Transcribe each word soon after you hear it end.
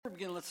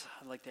begin,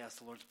 I'd like to ask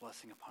the Lord's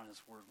blessing upon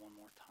His word one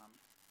more time.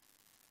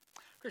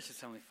 Gracious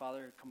Heavenly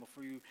Father, I come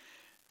before you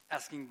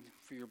asking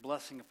for your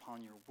blessing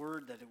upon your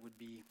word, that it would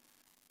be,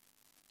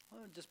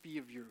 just be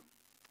of you,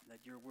 that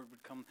your word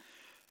would come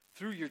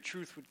through, your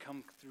truth would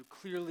come through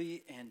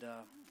clearly, and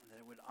that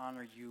it would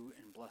honor you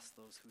and bless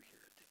those who hear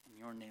it. In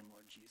your name,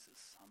 Lord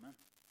Jesus.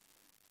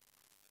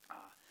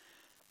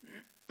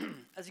 Amen.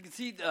 As you can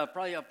see,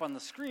 probably up on the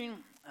screen,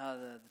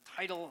 the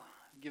title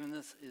given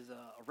this is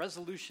A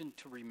Resolution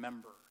to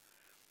Remember.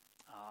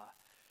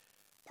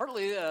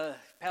 Partly,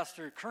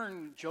 Pastor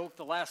Kern joked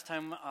the last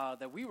time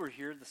that we were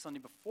here, the Sunday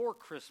before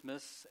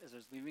Christmas, as I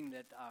was leaving,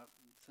 that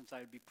since I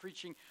would be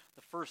preaching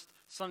the first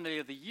Sunday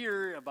of the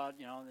year about,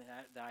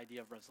 the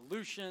idea of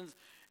resolutions,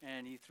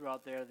 and he threw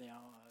out there,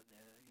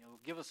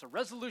 give us a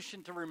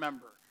resolution to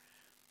remember.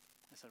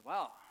 I said,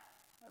 wow,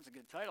 that's a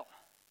good title.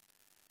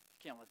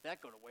 You can't let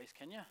that go to waste,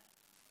 can you?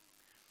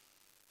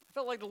 I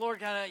felt like the Lord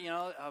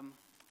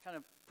kind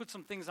of put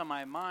some things on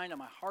my mind, on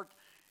my heart,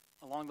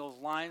 along those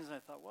lines, and I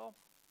thought, well,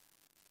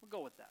 we'll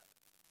go with that,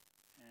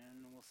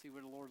 and we'll see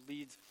where the Lord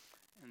leads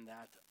in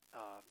that,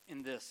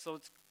 in this. So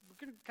we're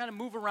going to kind of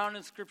move around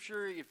in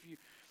Scripture.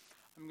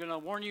 I'm going to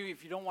warn you,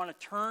 if you don't want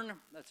to turn,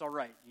 that's all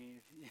right,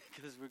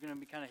 because we're going to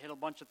be kind of hit a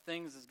bunch of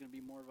things. It's going to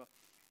be more of a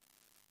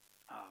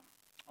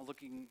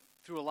looking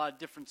through a lot of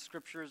different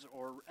Scriptures,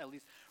 or at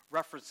least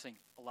referencing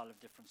a lot of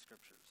different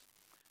Scriptures.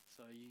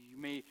 So you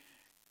may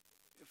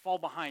fall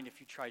behind if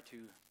you try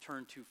to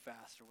turn too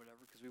fast or whatever,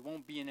 because we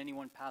won't be in any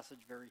one passage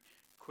very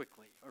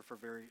quickly or for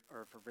very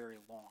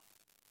long.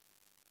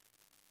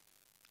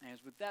 And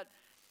as with that,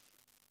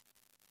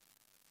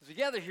 as we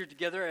gather here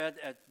together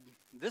at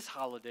this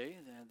holiday,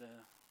 the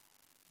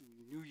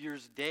New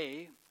Year's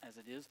Day, as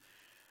it is,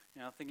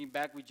 thinking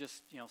back, we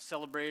just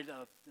celebrated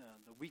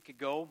the week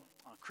ago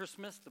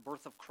Christmas, the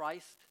birth of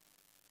Christ,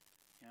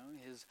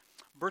 his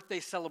birthday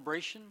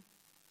celebration,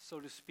 so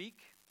to speak.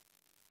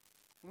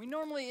 And we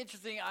normally,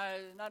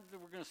 not that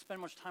we're going to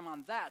spend much time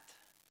on that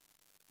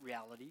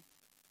reality,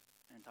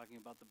 and talking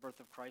about the birth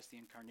of Christ, the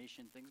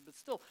incarnation things, but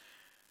still,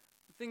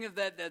 the thing is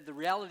that the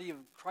reality of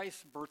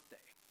Christ's birthday,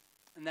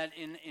 and that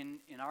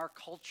in our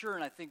culture,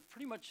 and I think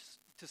pretty much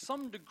to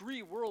some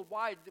degree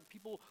worldwide, that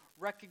people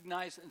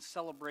recognize and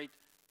celebrate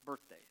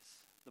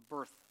birthdays, the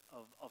birth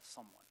of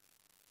someone,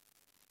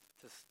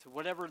 to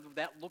whatever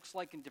that looks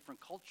like in different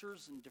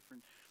cultures and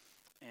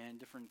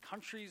different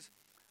countries,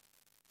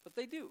 but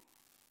they do.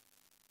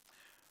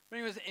 But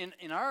anyways,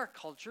 in our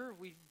culture,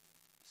 we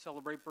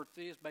celebrate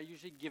birthdays by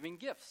usually giving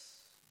gifts.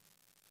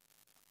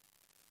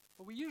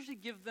 But we usually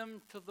give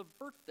them to the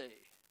birthday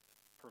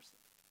person.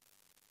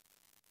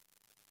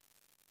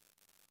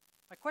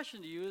 My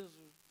question to you is,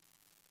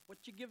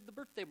 what'd you give the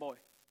birthday boy?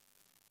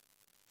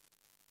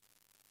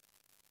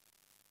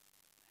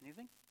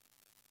 Anything?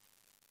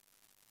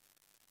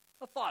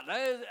 A thought.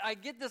 I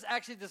get this.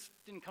 Actually, this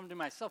didn't come to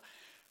myself.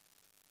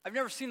 I've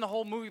never seen the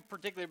whole movie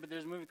particularly, but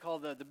there's a movie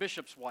called The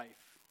Bishop's Wife.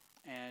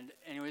 And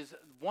anyways,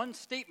 one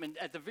statement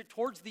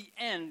towards the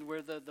end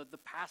where the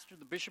pastor,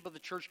 the bishop of the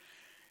church,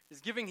 is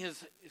giving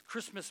his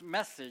Christmas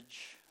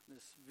message,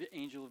 this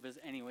angel of his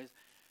anyways,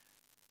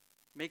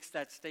 makes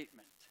that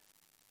statement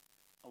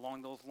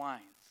along those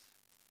lines.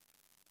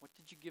 What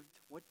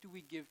do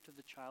we give to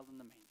the child in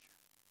the manger?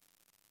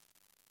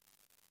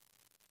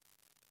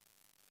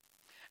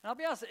 And I'll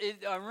be honest,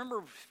 I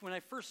remember when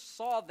I first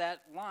saw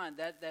that line,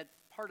 that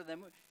part of that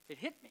movie, it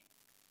hit me.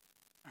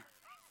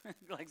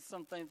 Like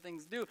sometimes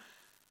things do.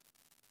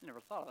 I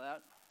never thought of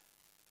that.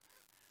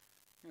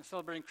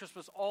 Celebrating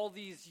Christmas all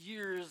these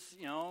years,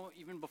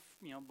 even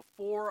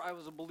before I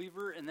was a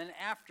believer, and then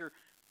after.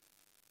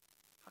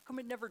 How come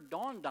it never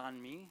dawned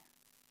on me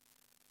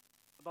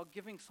about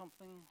giving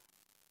something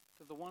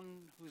to the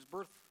one whose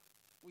birth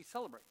we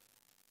celebrate?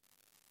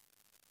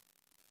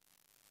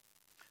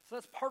 So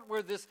that's part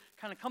where this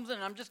kind of comes in.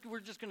 And we're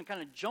just going to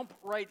kind of jump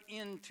right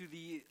into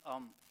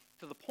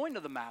to the point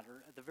of the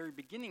matter at the very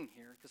beginning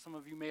here, because some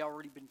of you may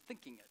already been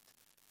thinking it.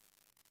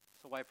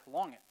 So why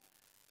prolong it?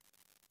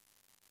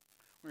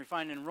 We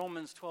find in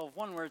Romans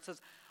 12:1 where it says,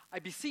 I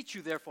beseech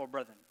you therefore,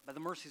 brethren, by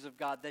the mercies of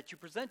God, that you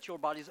present your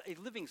bodies a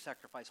living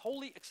sacrifice,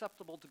 wholly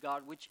acceptable to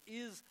God, which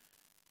is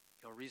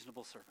your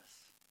reasonable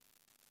service.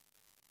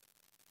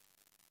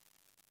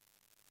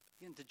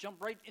 Again, to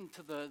jump right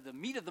into the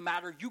meat of the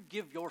matter, you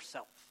give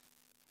yourself.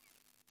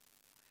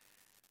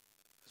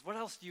 Because what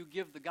else do you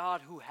give the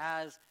God who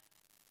has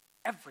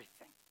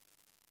everything?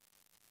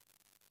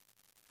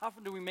 How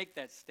often do we make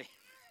that statement?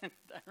 I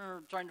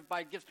remember trying to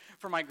buy gifts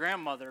for my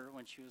grandmother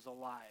when she was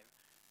alive.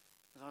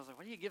 Because I was like,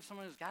 what do you give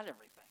someone who's got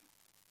everything?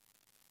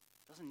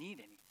 Doesn't need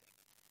anything.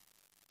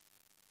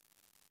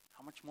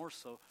 How much more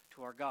so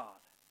to our God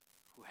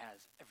who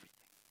has everything?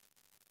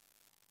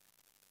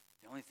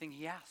 The only thing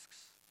he asks,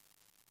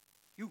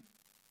 you.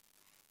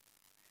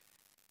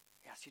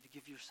 He asks you to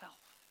give yourself.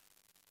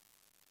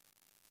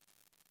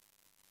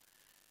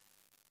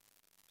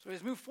 So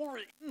as we move forward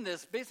in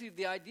this, basically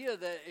the idea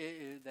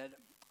that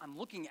I'm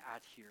looking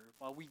at here,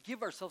 while we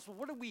give ourselves, well,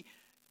 what do we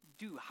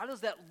do? How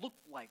does that look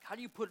like? How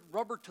do you put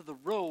rubber to the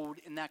road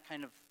in that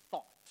kind of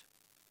thought.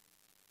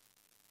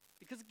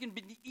 Because it can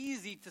be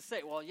easy to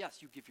say, well,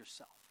 yes, you give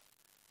yourself.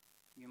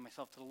 I give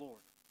myself to the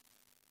Lord.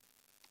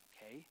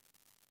 Okay.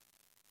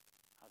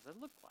 How does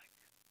that look like?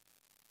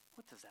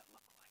 What does that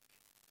look like?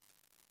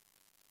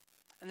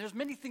 And there's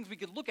many things we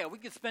could look at. We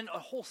could spend a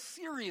whole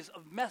series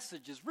of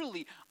messages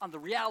really on the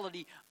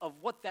reality of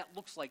what that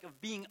looks like,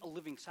 of being a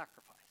living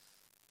sacrifice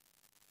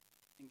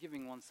and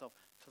giving oneself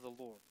to the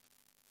Lord.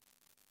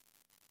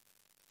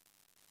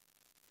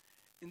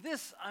 In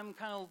this, I'm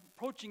kind of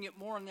approaching it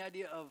more on the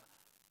idea of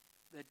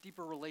that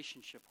deeper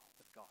relationship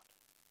with God.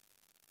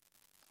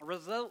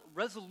 A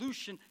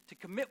resolution to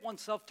commit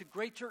oneself to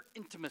greater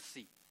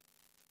intimacy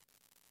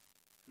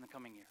in the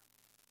coming year.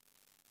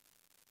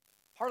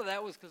 Part of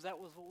that was because that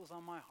was what was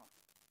on my heart.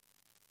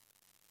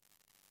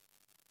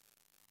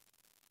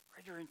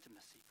 Greater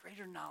intimacy,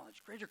 greater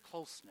knowledge, greater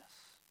closeness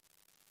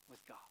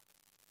with God.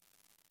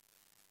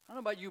 I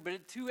don't know about you, but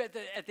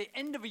at the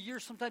end of a year,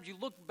 sometimes you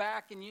look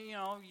back and you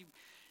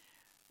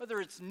whether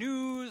it's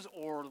news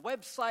or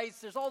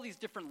websites, there's all these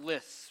different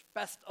lists.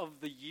 Best of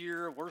the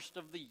year, worst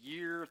of the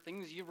year,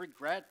 things you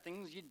regret,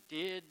 things you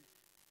did.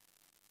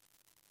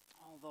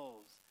 All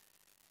those.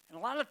 And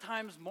a lot of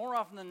times, more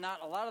often than not,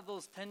 a lot of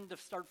those tend to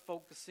start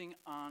focusing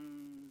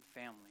on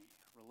family,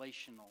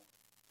 relational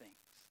things.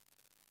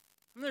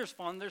 And there's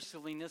fun, there's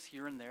silliness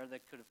here and there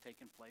that could have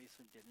taken place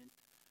and didn't.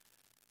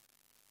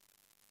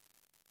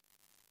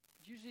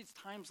 But usually it's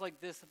times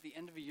like this at the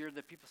end of a year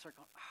that people start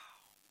going,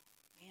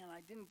 man,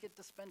 I didn't get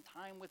to spend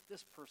time with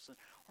this person,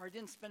 or I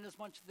didn't spend as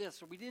much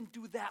this, or we didn't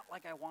do that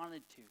like I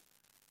wanted to.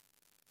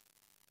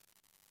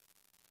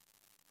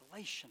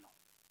 Relational.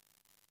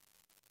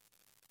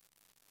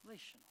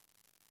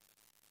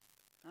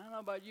 I don't know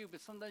about you,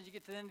 but sometimes you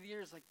get to the end of the year,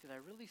 it's like, did I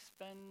really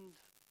spend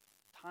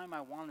time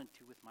I wanted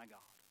to with my God?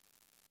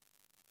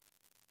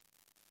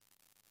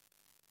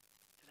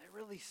 Did I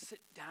really sit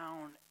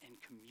down and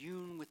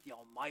commune with the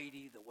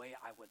Almighty the way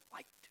I would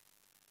like to?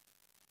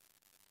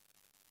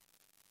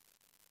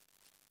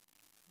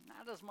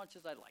 Not as much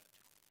as I'd like to,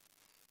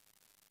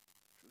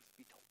 truth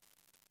be told.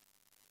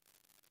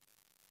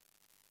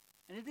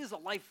 And it is a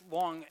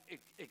lifelong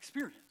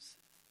experience.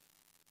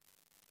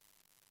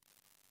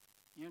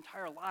 Your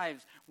entire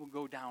lives will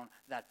go down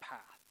that path.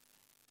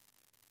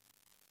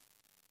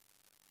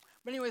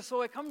 But anyway,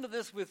 so I come to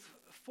this with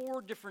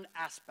 4 different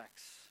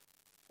aspects,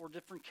 4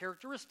 different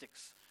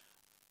characteristics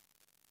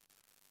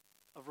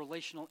of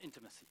relational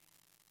intimacy.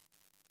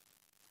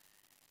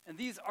 And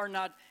these are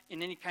not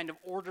in any kind of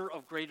order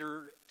of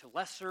greater to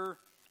lesser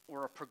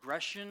or a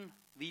progression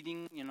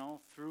leading,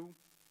 through,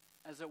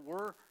 as it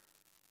were.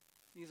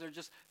 These are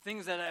just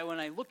things that when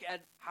I look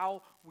at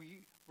how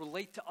we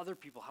relate to other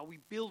people, how we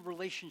build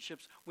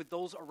relationships with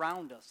those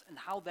around us, and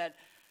how that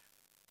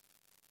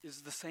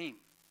is the same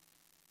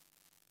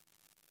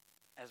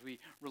as we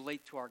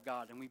relate to our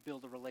God and we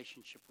build a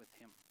relationship with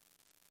Him.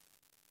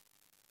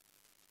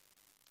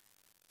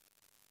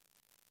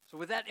 So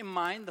with that in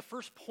mind, the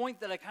first point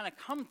that I kind of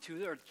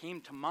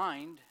came to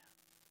mind,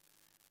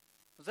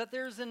 was that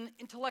there's an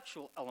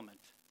intellectual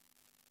element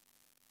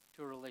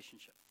to a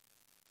relationship.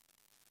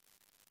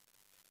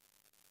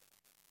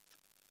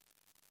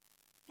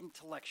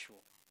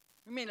 Intellectual.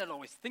 We may not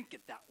always think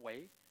it that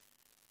way,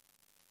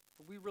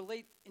 but we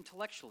relate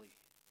intellectually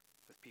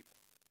with people.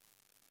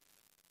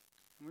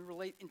 And we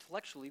relate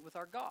intellectually with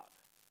our God.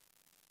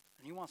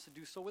 And He wants to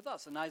do so with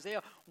us. In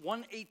Isaiah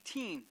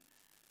 1:18,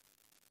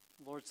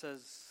 the Lord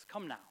says,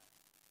 "Come now,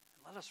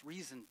 and let us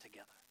reason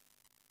together."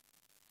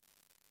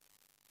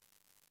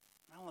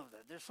 I love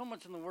that. There's so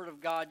much in the Word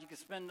of God. You can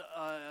spend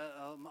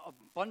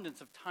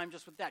abundance of time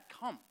just with that.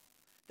 Come.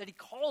 That He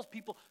calls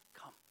people,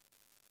 come.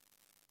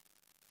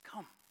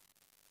 Come.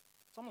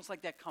 It's almost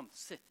like that, come,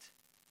 sit.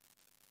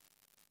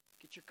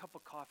 Get your cup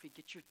of coffee,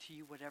 get your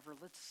tea, whatever.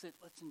 Let's sit,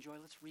 let's enjoy,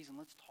 let's reason,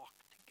 let's talk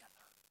together.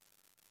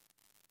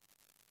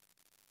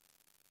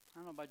 I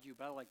don't know about you,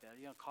 but I like that.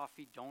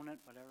 Coffee, donut,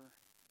 whatever.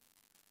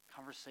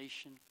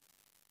 Conversation.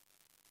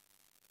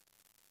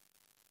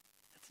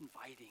 That's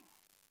inviting.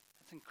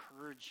 That's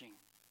encouraging.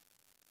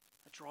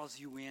 That draws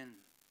you in.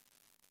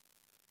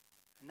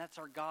 And that's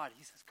our God.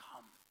 He says,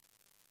 come.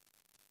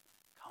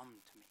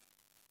 Come to me.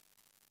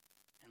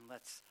 And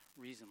let's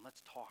reason.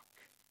 Let's talk.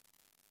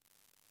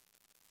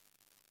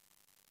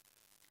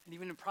 And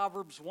even in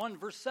Proverbs 1,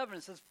 verse 7,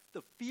 it says,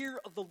 the fear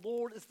of the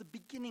Lord is the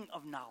beginning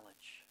of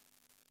knowledge.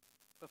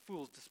 But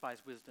fools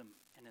despise wisdom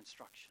and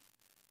instruction.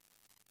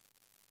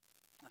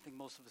 I think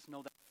most of us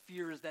know that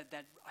fear is that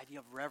idea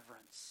of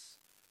reverence,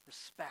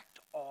 respect,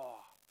 awe,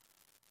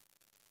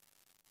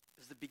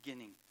 is the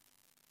beginning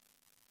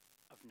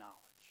of knowledge.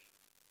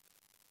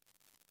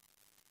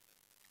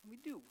 And we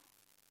do.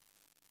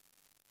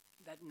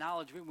 That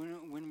knowledge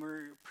when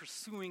we're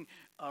pursuing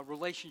a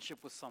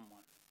relationship with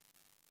someone,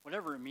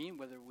 whatever it means,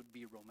 whether it would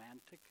be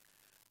romantic,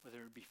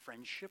 whether it would be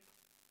friendship,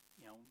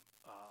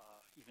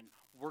 even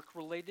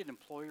work-related,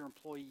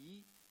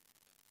 employer-employee,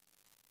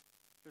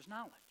 there's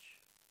knowledge.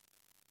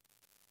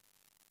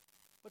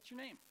 What's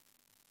your name?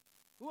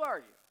 Who are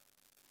you?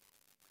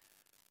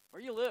 Where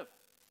do you live?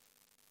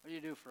 What do you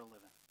do for a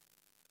living?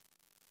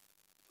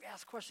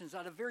 ask questions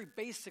at a very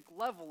basic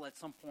level at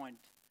some point,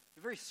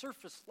 a very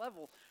surface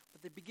level,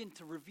 but they begin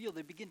to reveal,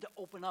 they begin to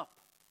open up.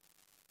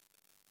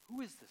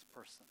 Who is this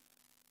person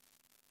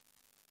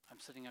I'm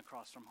sitting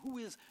across from? Who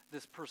is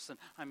this person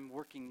I'm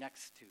working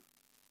next to?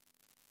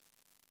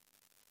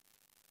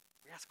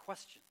 We ask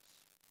questions.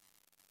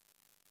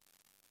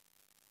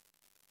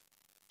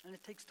 And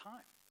it takes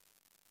time.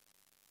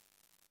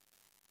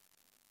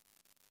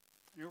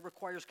 And it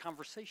requires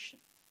conversation,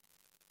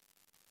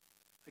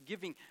 a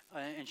giving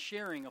and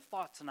sharing of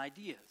thoughts and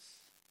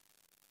ideas.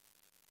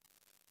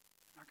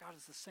 And our God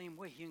is the same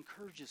way. He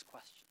encourages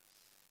questions.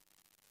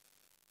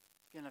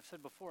 Again, I've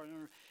said before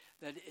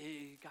that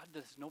God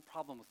does no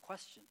problem with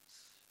questions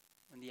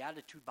when the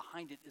attitude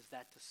behind it is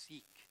that to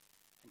seek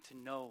and to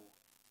know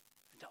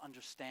and to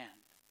understand.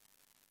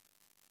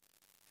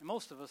 And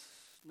most of us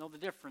know the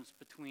difference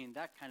between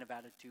that kind of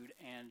attitude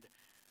and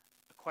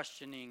a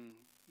questioning,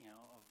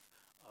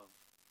 of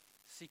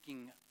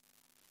seeking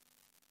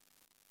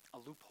a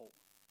loophole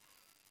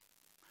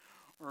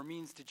or a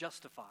means to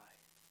justify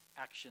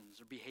actions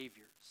or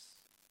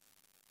behaviors.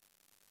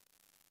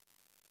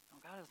 Now,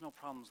 God has no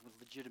problems with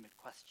legitimate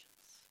questions.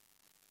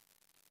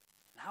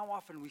 And how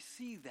often we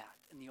see that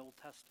in the Old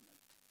Testament.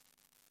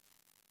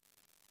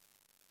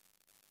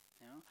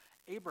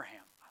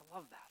 Abraham, I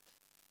love that.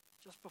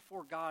 Just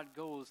before God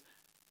goes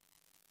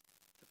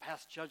to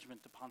pass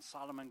judgment upon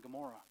Sodom and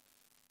Gomorrah,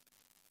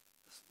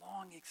 this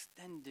long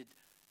extended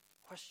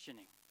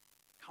questioning,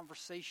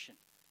 conversation.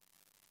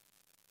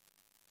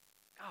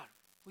 God,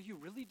 will you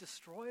really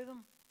destroy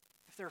them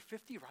if there are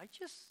 50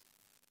 righteous?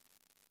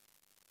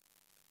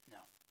 No.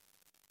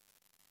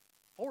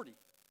 40,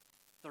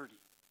 30,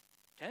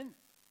 10,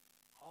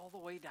 all the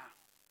way down.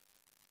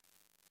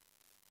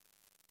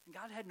 And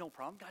God had no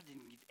problem. God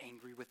didn't get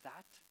angry with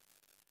that.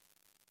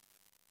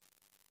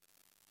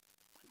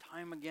 And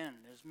time again,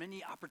 there's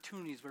many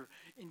opportunities where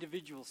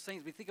individuals,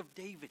 saints, we think of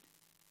David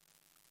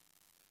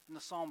in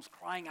the Psalms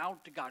crying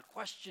out to God,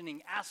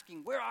 questioning,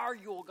 asking, where are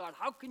you, O God?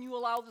 How can you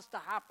allow this to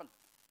happen?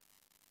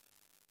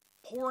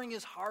 Pouring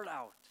his heart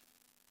out.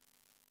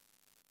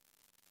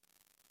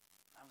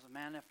 That was a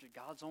man after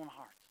God's own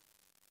heart.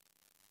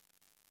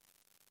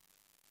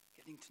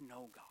 Getting to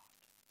know God.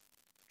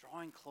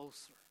 Drawing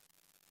closer.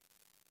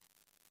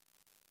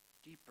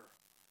 Deeper.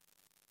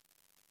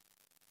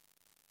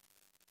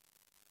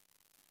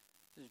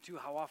 Too,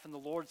 how often the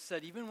Lord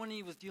said, even when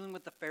he was dealing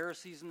with the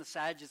Pharisees and the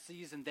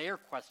Sadducees and their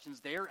questions,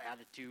 their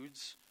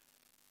attitudes,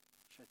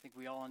 which I think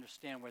we all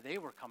understand where they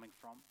were coming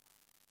from,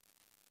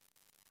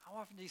 how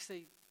often did he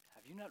say,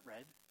 have you not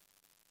read?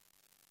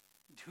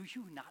 Do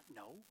you not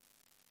know?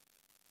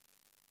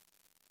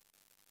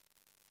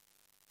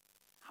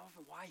 How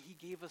often, why he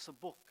gave us a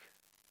book,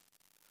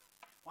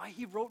 why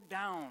he wrote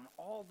down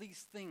all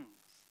these things,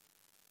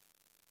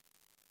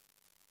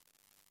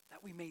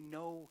 that we may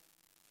know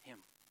him.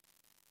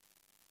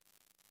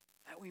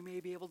 That we may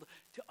be able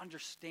to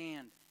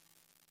understand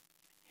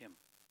him.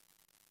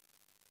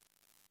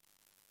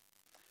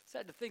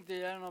 Sad to think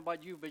that, I don't know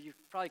about you, but you've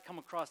probably come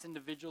across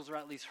individuals or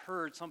at least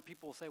heard some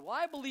people say, well,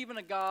 I believe in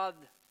a God,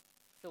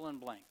 fill in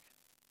blank.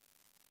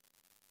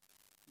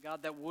 A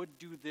God that would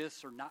do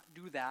this or not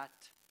do that.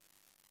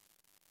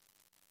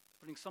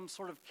 Putting some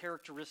sort of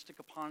characteristic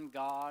upon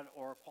God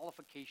or a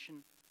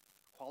qualification,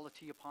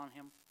 quality upon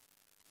him.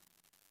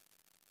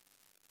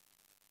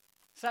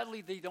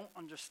 Sadly, they don't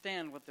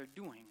understand what they're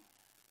doing.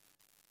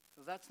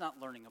 Because that's not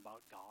learning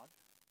about God.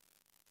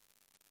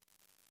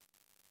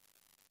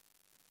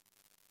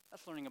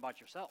 That's learning about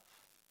yourself.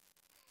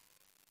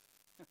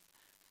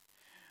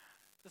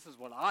 This is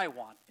what I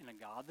want in a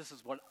God. This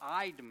is what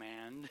I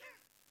demand.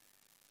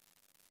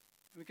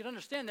 We can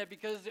understand that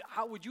because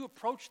how would you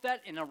approach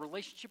that in a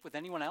relationship with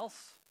anyone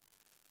else?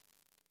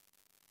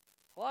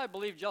 Well, I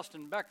believe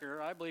Justin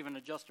Becker. I believe in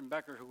a Justin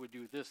Becker who would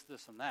do this,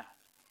 this, and that.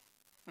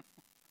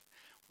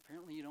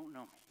 Apparently you don't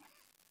know me.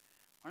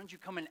 Why don't you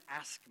come and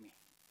ask me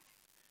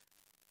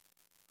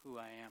who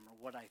I am or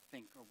what I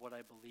think or what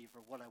I believe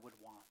or what I would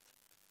want?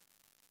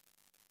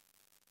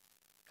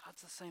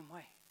 God's the same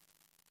way.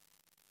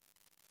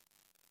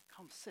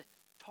 Come sit,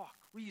 talk,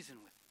 reason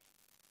with me.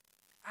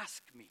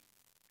 Ask me,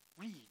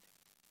 read,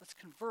 let's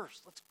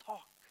converse, let's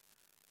talk.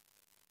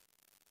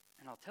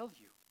 And I'll tell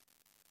you.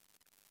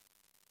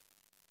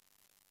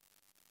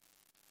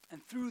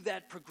 And through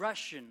that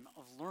progression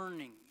of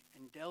learning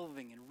and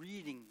delving and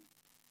reading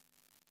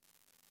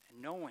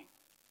and knowing,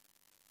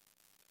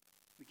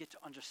 we get to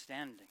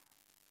understanding.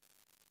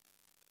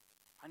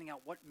 Finding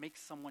out what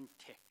makes someone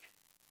tick,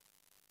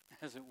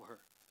 as it were.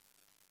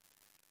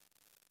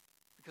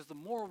 Because the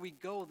more we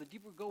go, the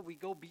deeper we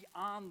go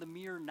beyond the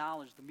mere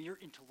knowledge, the mere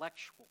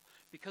intellectual.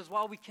 Because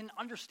while we can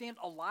understand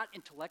a lot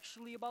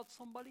intellectually about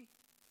somebody,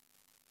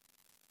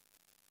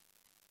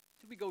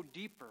 till we go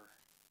deeper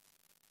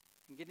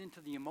and get into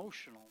the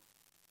emotional,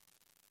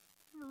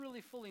 we never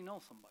really fully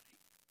know somebody.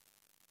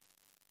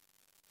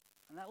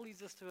 And that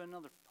leads us to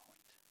another point.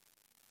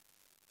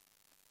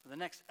 The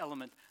next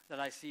element that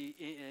I see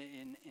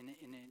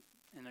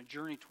in a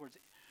journey towards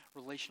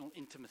relational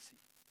intimacy.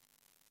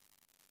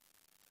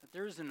 But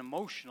there is an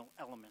emotional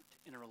element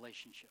in a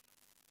relationship.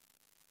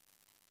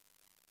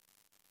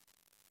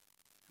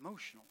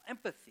 Emotional,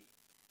 empathy,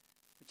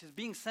 which is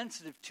being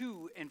sensitive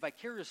to and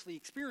vicariously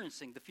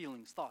experiencing the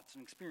feelings, thoughts,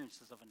 and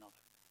experiences of another.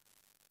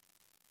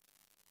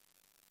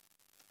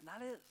 And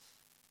that is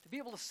to be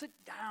able to sit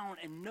down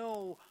and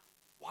know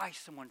why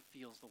someone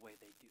feels the way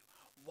they do,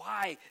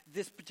 why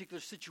this particular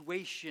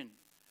situation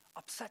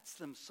upsets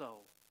them so,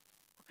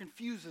 or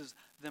confuses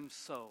them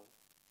so.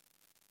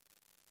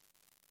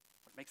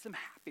 What makes them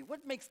happy?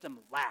 What makes them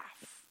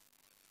laugh?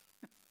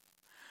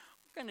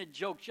 What kind of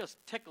joke just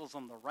tickles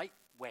them the right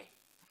way,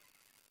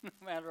 no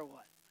matter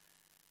what?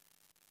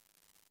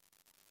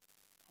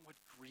 What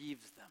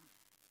grieves them?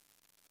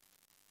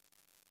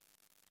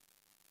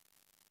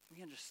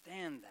 We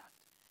understand that.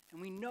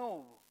 And we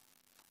know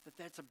that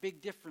that's a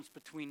big difference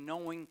between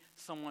knowing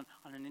someone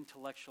on an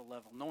intellectual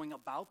level, knowing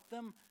about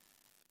them,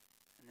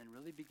 and then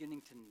really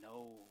beginning to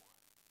know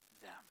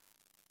them.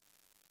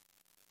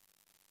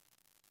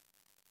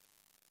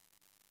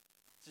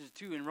 This is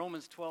too, in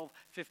Romans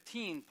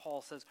 12:15,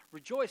 Paul says,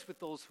 rejoice with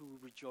those who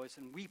rejoice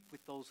and weep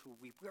with those who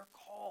weep. We are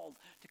called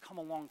to come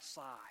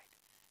alongside,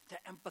 to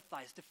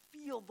empathize, to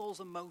feel those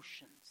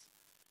emotions.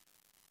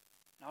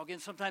 Now again,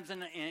 sometimes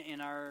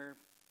in our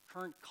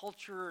current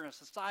culture and our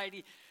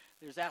society,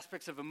 there's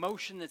aspects of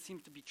emotion that seem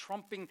to be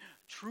trumping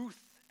truth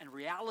and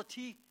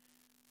reality,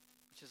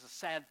 which is a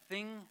sad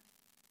thing.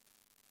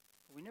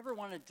 But we never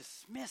want to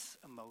dismiss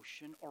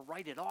emotion or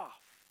write it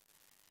off.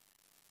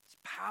 It's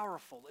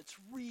powerful. It's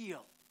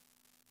real.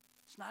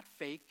 It's not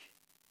fake.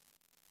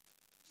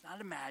 It's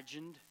not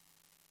imagined.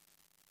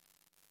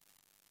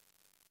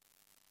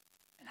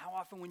 And how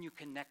often when you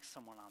connect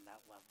someone on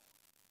that level,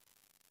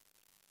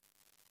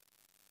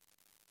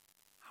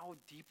 how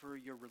deeper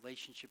your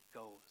relationship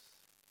goes.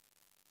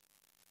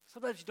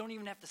 Sometimes you don't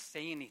even have to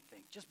say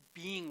anything. Just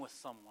being with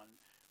someone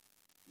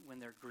when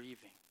they're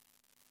grieving,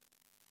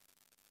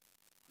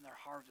 when their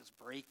heart is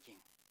breaking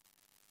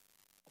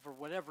over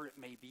whatever it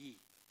may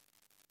be.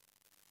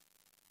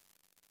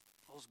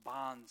 Those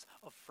bonds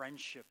of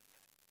friendship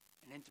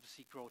and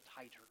intimacy grow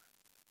tighter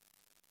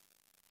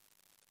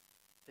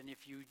than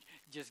if you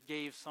just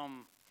gave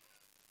some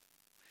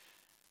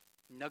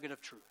nugget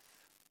of truth.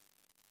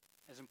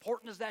 As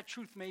important as that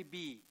truth may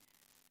be,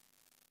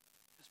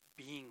 just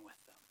being with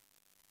them,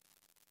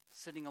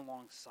 sitting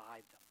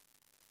alongside them,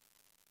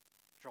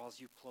 draws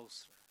you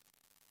closer.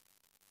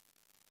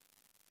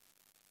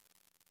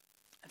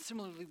 And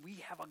similarly,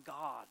 we have a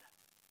God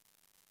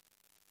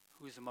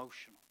who is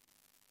emotional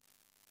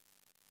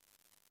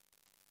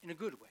in a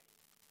good way.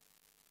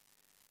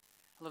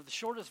 I love the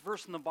shortest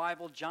verse in the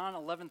Bible, John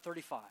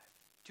 11:35.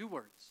 2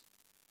 words.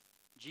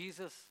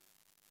 Jesus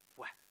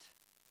wept.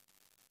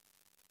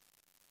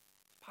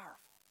 Powerful,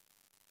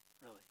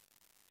 really.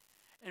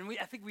 And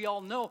I think we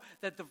all know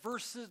that the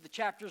verses, the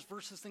chapters,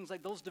 verses, things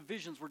like those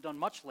divisions were done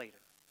much later.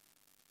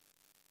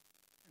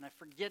 And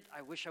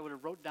I wish I would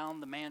have wrote down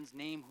the man's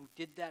name who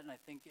did that, and I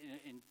think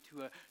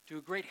to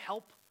a great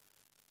help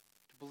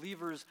to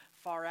believers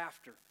far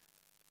after.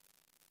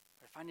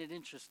 But I find it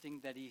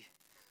interesting that he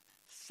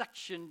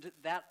sectioned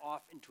that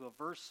off into a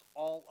verse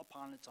all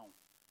upon its own.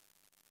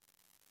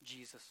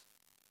 Jesus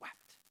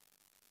wept.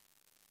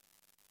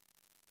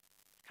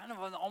 Kind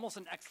of almost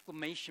an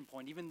exclamation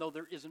point, even though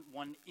there isn't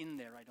one in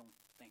there. I don't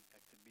think I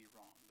could be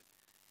wrong.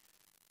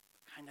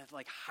 But kind of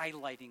like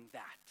highlighting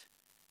that.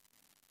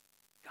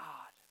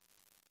 God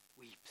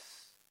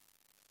weeps.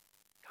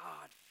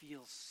 God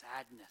feels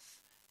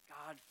sadness.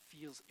 God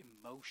feels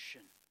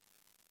emotion.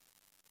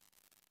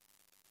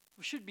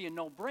 It should be a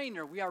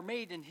no-brainer. We are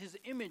made in his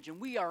image and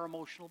we are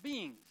emotional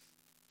beings.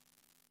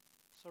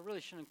 So it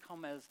really shouldn't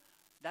come as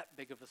that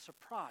big of a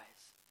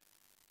surprise.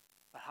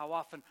 But how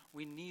often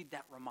we need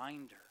that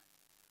reminder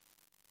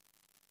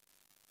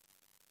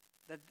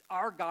that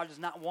our God is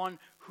not one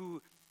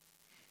who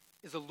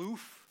is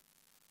aloof,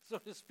 so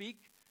to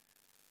speak.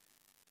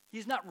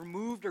 He's not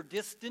removed or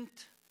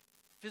distant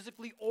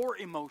physically or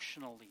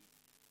emotionally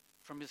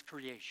from his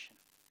creation.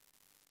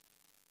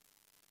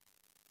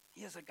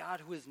 He is a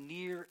God who is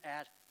near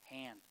at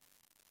hand,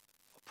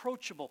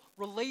 approachable,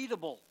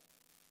 relatable.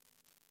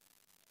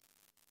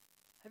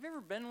 Have you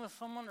ever been with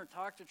someone or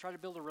talked or tried to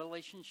build a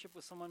relationship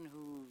with someone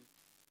who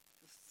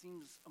just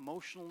seems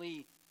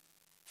emotionally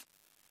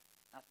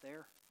not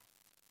there?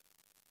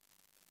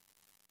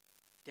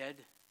 Dead,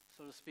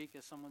 so to speak,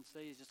 as someone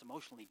says. He's just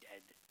emotionally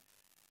dead.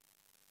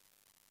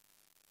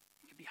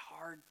 It can be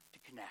hard to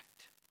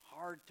connect,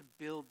 hard to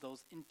build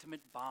those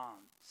intimate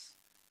bonds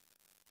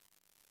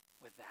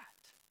with that.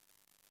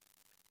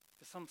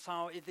 Because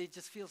somehow it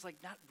just feels like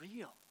not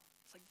real.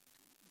 It's like,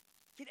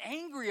 get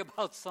angry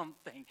about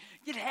something.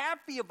 Get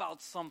happy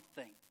about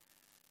something.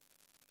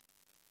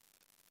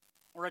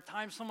 Or at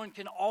times someone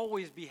can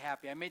always be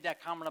happy. I made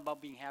that comment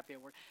about being happy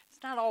at work.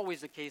 It's not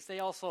always the case. They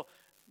also,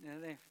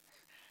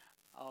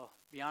 I'll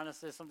be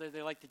honest, sometimes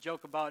they like to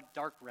joke about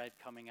dark red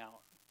coming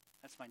out.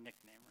 That's my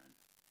nickname, right?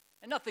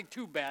 And nothing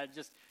too bad,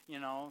 just,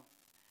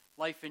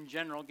 life in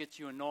general gets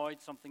you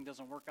annoyed. Something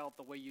doesn't work out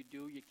the way you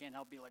do. You can't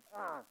help be like,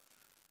 argh.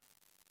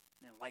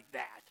 And then like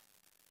that.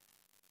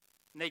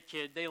 And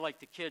they like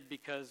to kid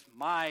because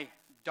my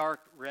dark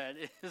red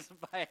is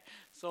by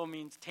so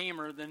means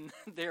tamer than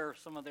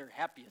some of their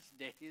happiest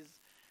days.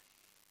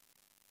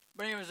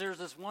 But anyways, there's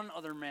this one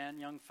other man,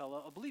 young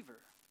fella, a believer,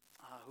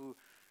 who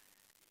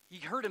he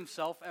hurt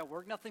himself at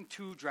work. Nothing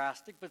too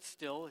drastic, but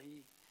still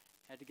he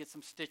had to get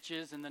some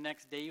stitches, and the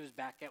next day he was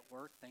back at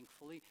work,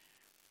 thankfully.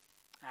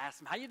 I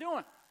asked him, how you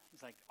doing?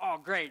 He's like, oh,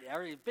 great.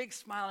 Big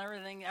smile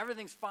and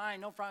everything's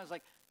fine, no problem. He's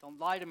like, don't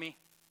lie to me.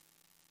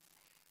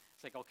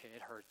 It's like, okay,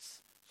 it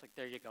hurts. It's like,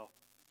 there you go.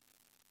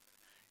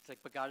 He's like,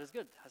 but God is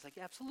good. I was like,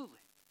 yeah, absolutely.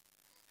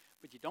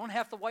 But you don't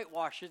have to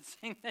whitewash it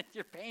saying that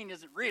your pain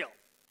isn't real.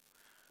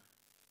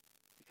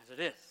 Because it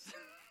is.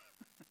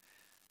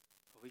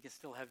 But we can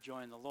still have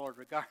joy in the Lord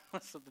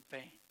regardless of the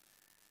pain.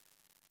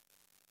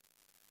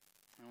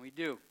 And we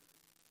do.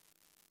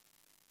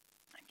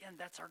 Again,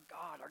 that's our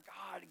God. Our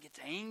God gets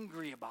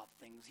angry about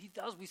things. He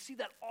does. We see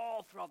that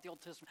all throughout the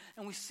Old Testament.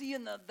 And we see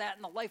that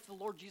in the life of the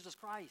Lord Jesus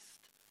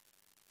Christ.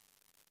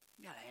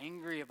 He got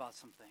angry about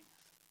some things.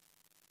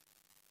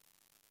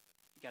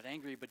 He got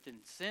angry but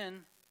didn't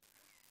sin.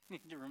 You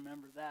need to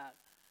remember that.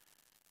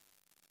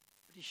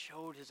 But he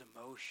showed his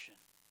emotion.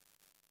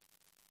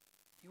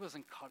 He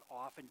wasn't cut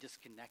off and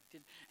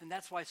disconnected. And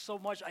that's why so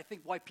much, I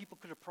think, why people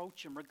could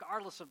approach him,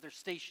 regardless of their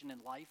station in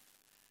life,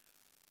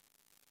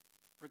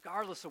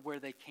 regardless of where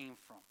they came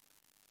from.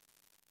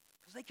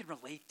 Because they can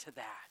relate to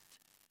that.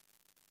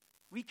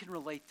 We can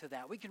relate to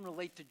that. We can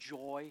relate to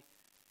joy,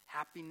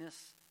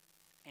 happiness,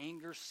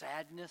 anger,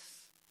 sadness.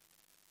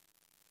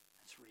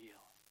 That's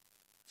real.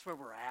 That's where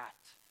we're at.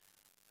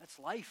 That's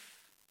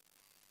life.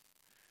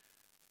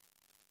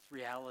 It's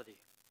reality.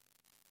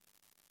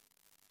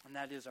 And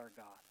that is our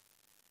God.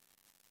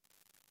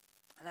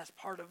 And that's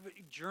part of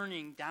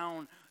journeying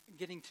down,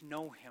 getting to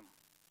know him.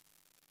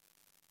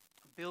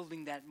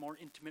 Building that more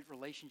intimate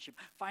relationship.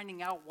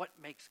 Finding out what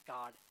makes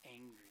God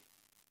angry.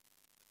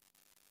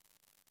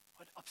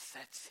 What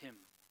upsets him.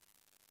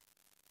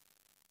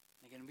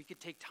 Again, we could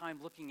take time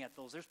looking at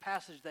those. There's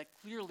passages that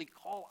clearly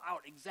call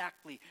out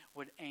exactly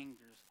what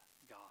angers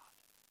God.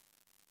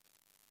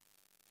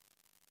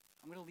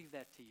 I'm going to leave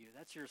that to you.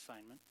 That's your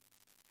assignment.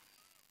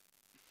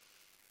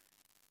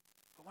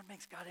 But what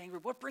makes God angry?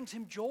 What brings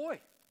him joy?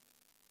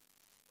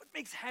 What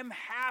makes him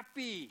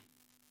happy?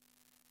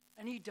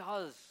 And he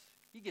does.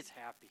 He gets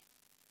happy.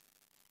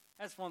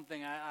 That's one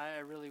thing I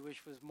really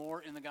wish was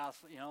more in the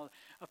gospel.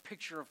 A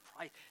picture of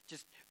Christ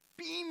just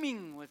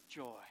beaming with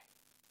joy.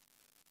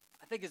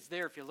 I think it's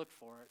there if you look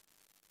for it.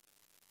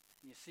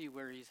 You see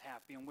where he's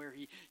happy and where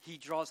he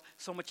draws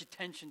so much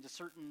attention to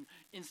certain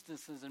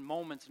instances and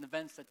moments and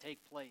events that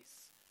take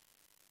place.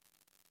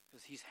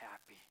 Because he's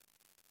happy.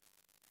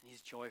 And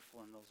he's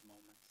joyful in those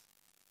moments.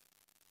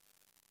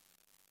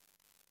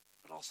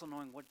 But also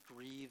knowing what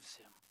grieves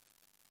him.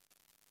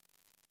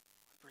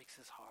 What breaks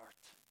his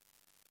heart.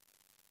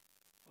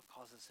 What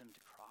causes him to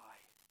cry.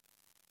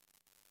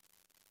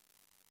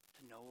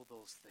 To know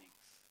those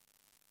things.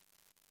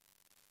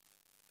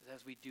 Because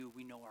as we do,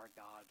 we know our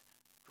God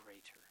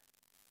greater.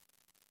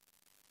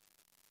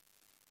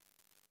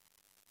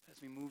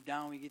 As we move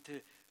down, we get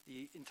to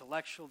the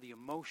intellectual, the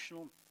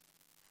emotional.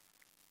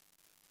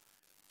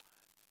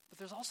 But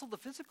there's also the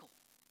physical.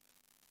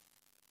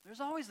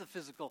 There's always the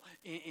physical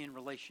in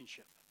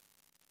relationship.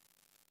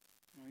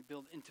 And we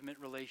build intimate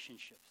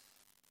relationships.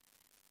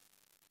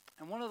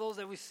 And one of those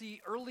that we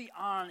see early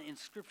on in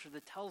Scripture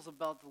that tells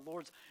about the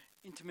Lord's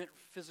intimate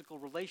physical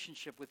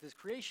relationship with his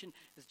creation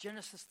is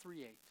Genesis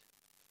 3:8.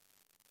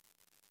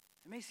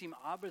 It may seem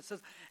odd, but it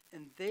says,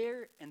 and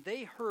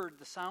they heard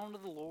the sound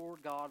of the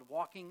Lord God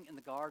walking in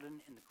the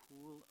garden in the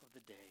cool of the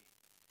day.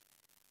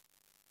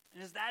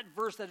 And it's that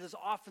verse that is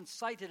often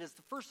cited as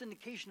the first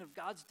indication of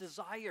God's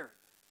desire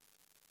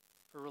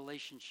for a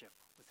relationship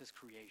with his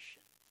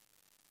creation.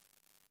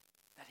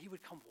 That he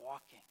would come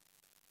walking.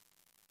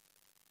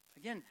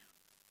 Again,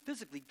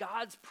 physically,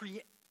 God's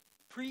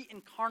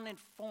pre-incarnate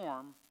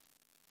form,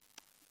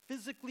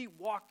 physically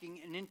walking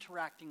and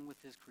interacting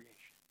with his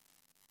creation.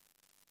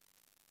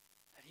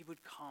 That he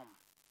would come,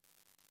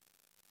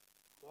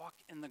 walk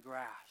in the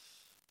grass,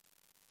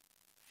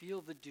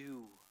 feel the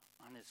dew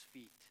on his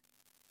feet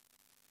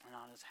and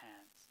on his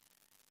hands,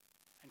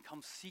 and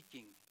come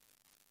seeking.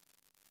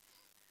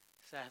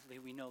 Sadly,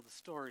 we know the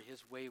story,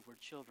 his wayward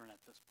children at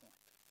this point.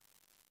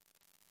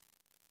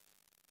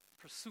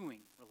 Pursuing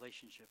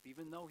relationship,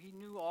 even though he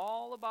knew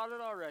all about it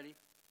already.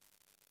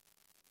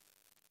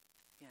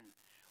 Again,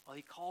 while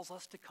he calls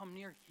us to come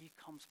near, he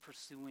comes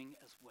pursuing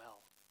as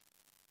well.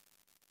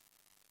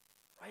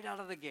 Right out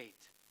of the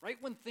gate, right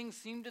when things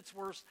seemed its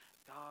worst,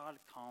 God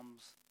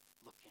comes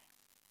looking.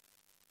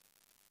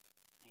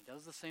 He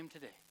does the same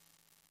today.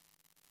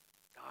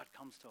 God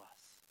comes to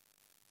us.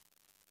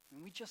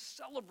 And we just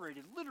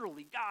celebrated,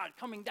 literally, God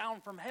coming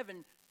down from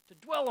heaven to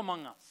dwell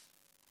among us.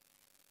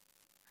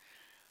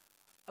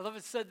 I love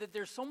it said that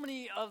there's so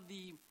many of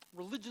the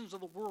religions of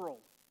the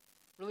world,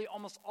 really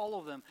almost all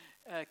of them,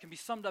 can be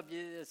summed up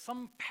as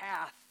some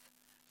path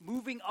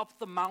moving up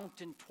the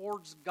mountain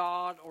towards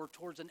God or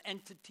towards an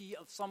entity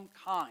of some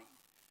kind.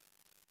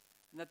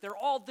 and that they're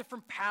all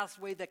different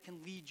pathways that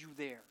can lead you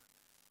there.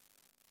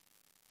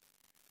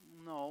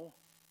 No.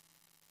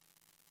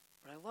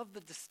 But I love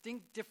the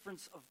distinct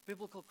difference of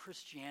biblical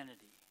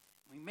Christianity.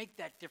 We make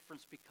that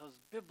difference because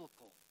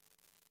biblical,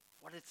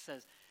 what it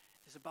says,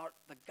 is about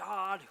the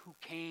God who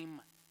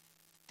came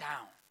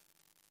down.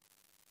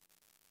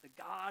 The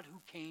God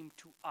who came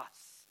to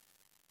us.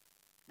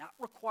 Not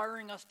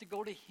requiring us to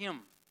go to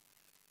him.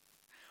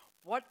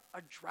 What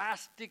a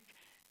drastic,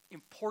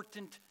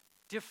 important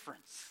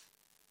difference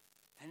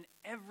than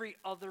every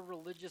other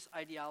religious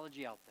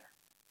ideology out there.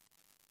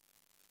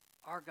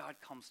 Our God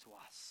comes to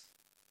us.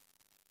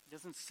 He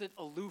doesn't sit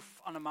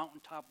aloof on a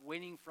mountaintop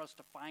waiting for us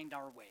to find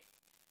our way.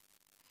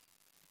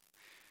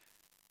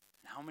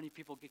 And how many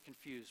people get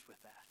confused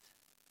with that,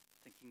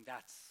 thinking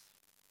that's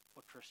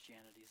what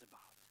Christianity is about?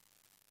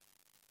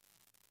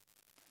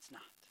 It's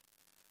not.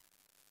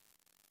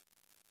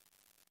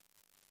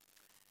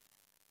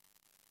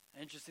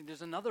 Interesting,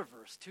 there's another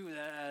verse, too,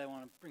 that I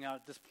want to bring out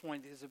at this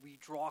point, is that we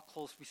draw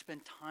close, we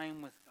spend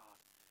time with God.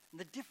 And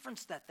the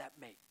difference that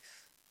makes.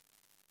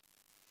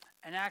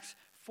 In Acts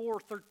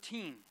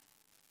 4:13,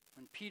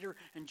 when Peter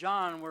and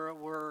John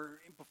were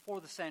before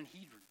the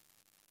Sanhedrin,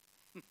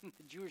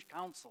 the Jewish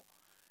council,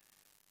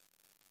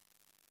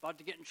 about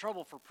to get in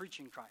trouble for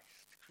preaching Christ,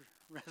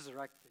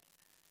 resurrected.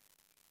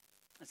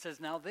 It says,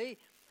 Now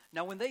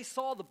when they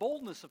saw the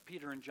boldness of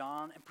Peter and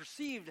John and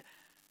perceived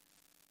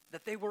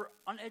that they were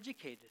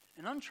uneducated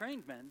and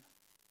untrained men,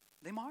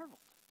 they marveled.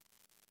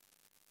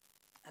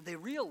 And they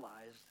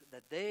realized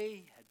that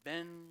they had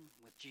been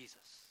with Jesus.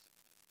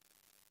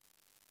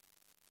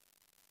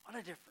 What a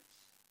difference.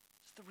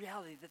 It's the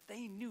reality that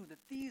they knew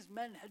that these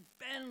men had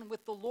been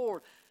with the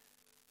Lord.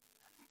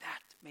 And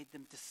that made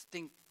them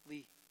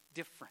distinctly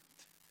different.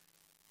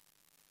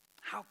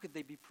 How could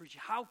they be preaching?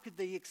 How could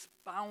they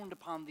expound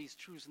upon these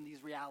truths and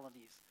these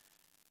realities?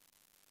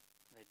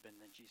 They'd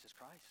been in Jesus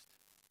Christ.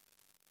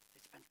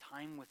 They'd spent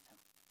time with him,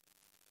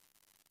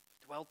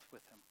 dwelt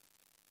with him,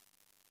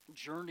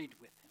 journeyed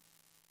with him.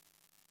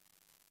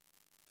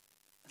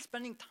 And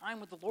spending time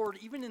with the Lord,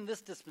 even in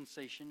this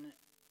dispensation,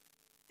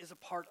 is a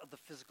part of the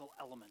physical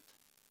element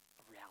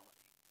of reality.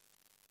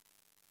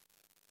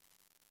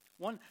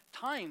 One,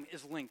 time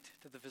is linked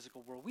to the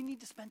physical world. We need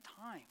to spend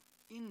time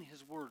in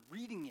his word,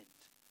 reading it.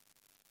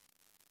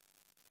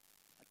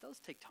 That does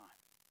take time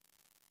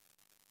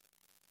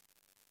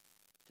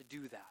to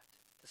do that,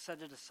 to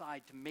set it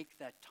aside, to make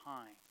that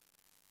time.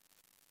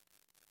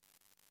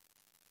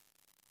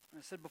 And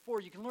I said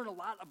before, you can learn a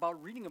lot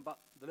about reading about,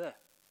 there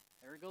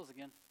it goes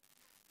again.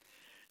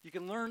 You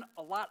can learn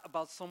a lot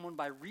about someone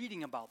by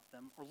reading about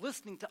them or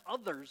listening to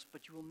others,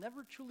 but you will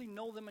never truly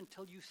know them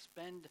until you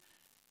spend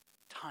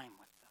time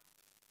with them.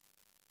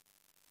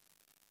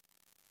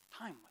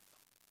 Time with them.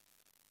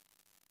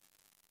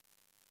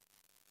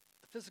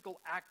 The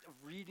physical act of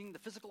reading, the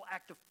physical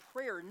act of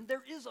prayer, and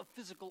there is a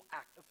physical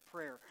act of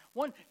prayer.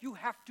 One, you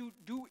have to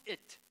do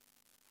it.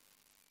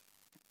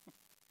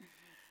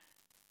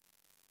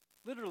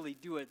 Literally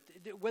do it.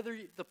 Whether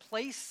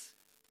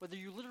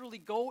you literally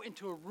go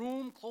into a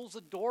room, close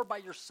the door by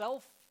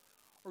yourself,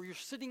 or you're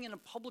sitting in a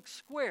public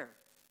square.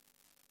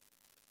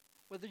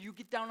 Whether you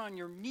get down on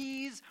your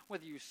knees,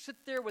 whether you sit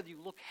there, whether you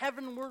look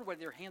heavenward,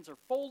 whether your hands are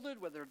folded,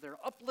 whether they're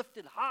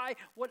uplifted high,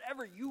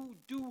 whatever, you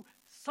do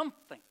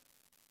something.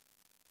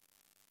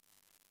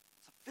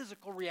 It's a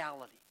physical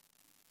reality.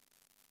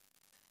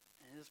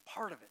 And it is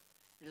part of it.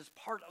 It is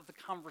part of the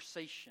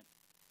conversation.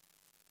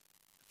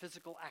 The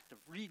physical act of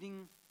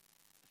reading,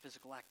 the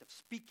physical act of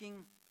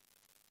speaking.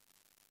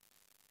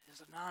 It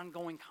is an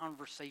ongoing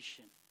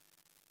conversation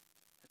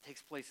that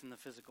takes place in the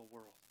physical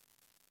world.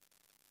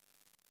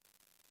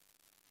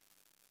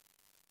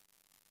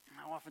 And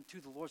how often,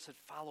 too, the Lord said,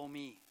 follow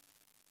me.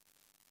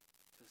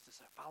 To his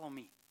disciples, follow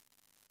me.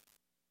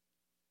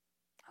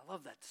 I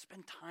love that. To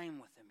spend time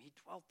with him. He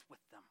dwelt with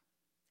them,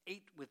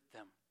 ate with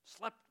them,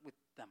 slept with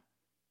them,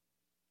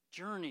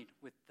 journeyed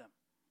with them.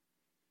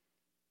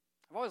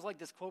 I've always liked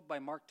this quote by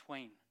Mark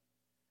Twain.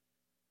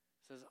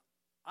 It says,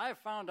 I have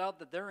found out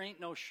that there ain't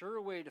no sure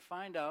way to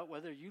find out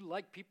whether you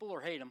like people or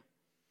hate them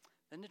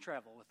than to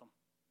travel with them.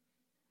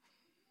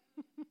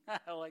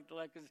 I like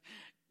that because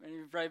many of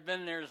you have probably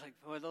been there. It's like,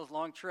 boy, those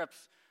long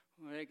trips,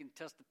 they can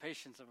test the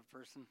patience of a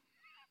person.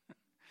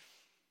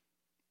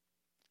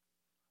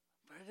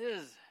 But it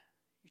is.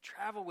 You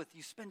travel with,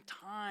 you spend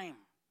time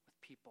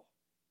with people.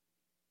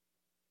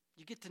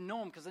 You get to know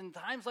them, because in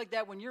times like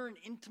that, when you're in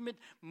intimate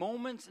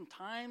moments and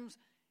times,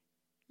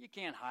 you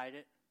can't hide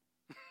it.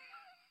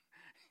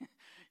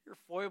 Your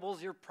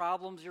foibles, your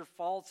problems, your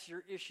faults,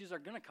 your issues are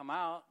going to come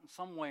out in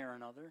some way or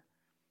another.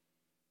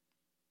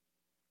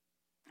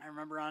 I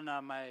remember on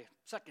my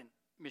second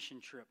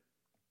mission trip,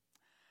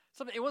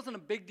 it wasn't a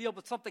big deal,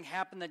 but something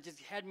happened that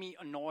just had me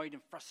annoyed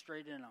and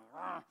frustrated. And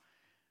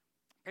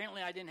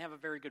apparently I didn't have a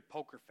very good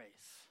poker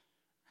face.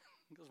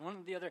 Because one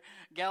of the other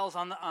gals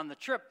on the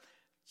trip,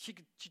 she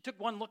took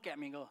one look at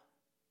me and go,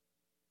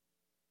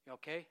 "You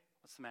okay?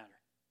 What's the matter?"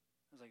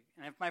 I was like,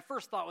 and my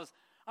first thought was,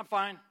 "I'm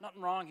fine,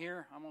 nothing wrong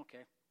here, I'm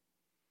okay."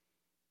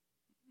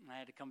 And I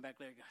had to come back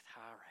later and go,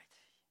 all right,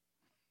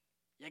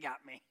 you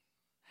got me.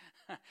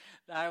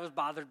 I was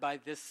bothered by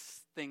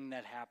this thing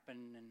that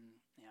happened, and,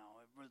 it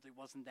really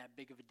wasn't that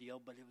big of a deal,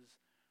 but it was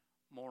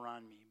more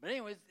on me. But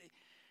anyways,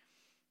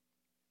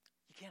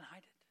 you can't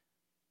hide it.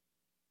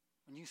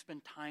 When you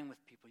spend time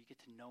with people, you get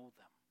to know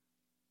them.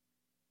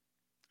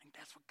 And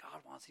that's what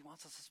God wants. He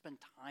wants us to spend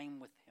time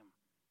with him.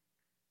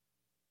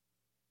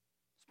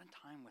 Spend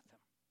time with him.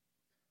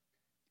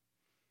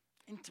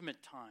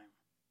 Intimate time.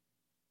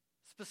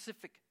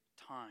 Specific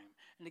time.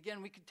 And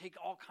again, we could take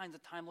all kinds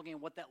of time looking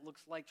at what that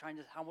looks like,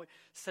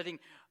 setting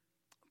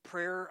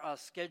prayer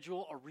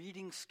schedule, a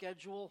reading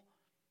schedule.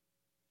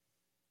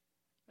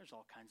 There's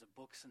all kinds of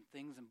books and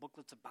things and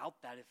booklets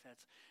about that if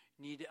that's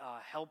need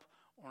help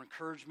or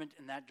encouragement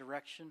in that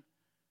direction.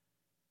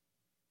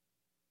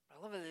 But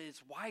I love it that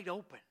it's wide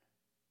open.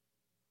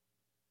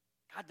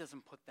 God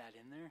doesn't put that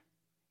in there.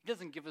 He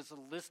doesn't give us a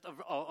list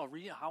of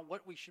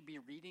what we should be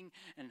reading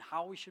and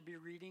how we should be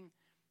reading.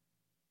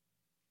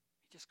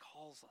 He just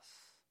calls us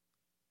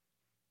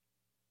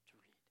to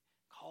read,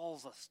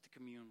 calls us to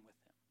commune with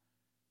him,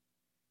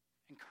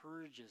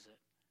 encourages it.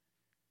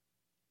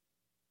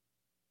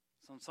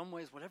 So in some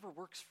ways, whatever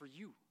works for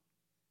you,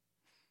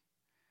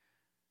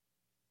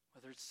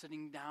 whether it's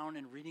sitting down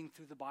and reading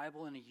through the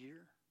Bible in a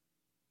year,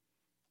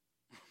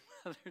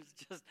 whether it's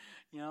just,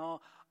 a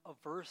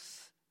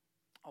verse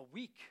a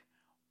week,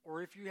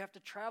 or if you have to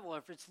travel,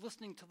 if it's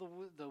listening to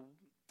the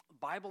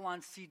Bible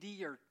on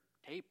CD or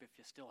tape, if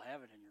you still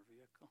have it in your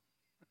vehicle.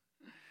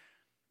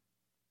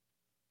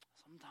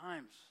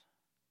 Sometimes,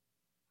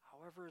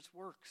 however it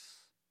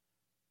works,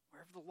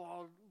 wherever the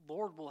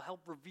Lord will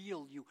help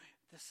reveal you,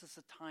 this is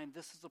a time,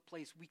 this is a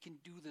place, we can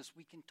do this,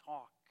 we can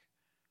talk.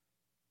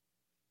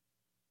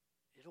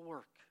 It'll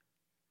work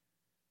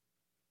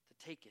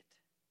to take it.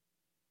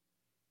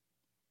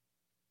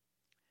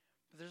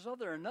 But there's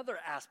another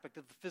aspect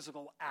of the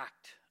physical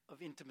act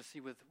of intimacy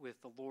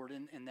with the Lord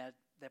and that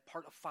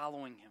part of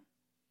following him.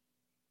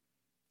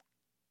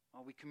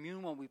 While we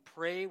commune, while we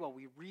pray, while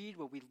we read,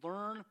 while we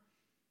learn,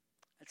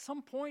 at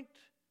some point,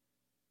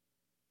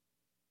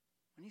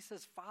 when he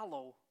says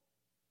follow,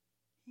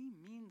 he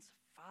means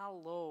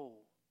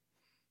follow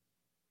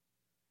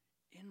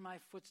in my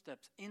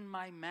footsteps, in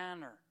my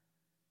manner.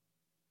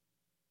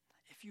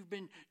 If you've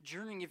been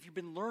journeying, if you've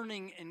been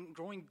learning and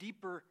growing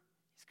deeper,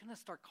 he's going to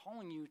start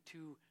calling you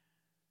to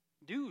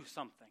do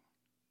something.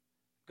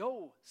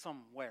 Go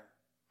somewhere.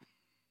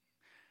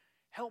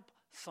 Help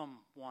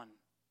someone.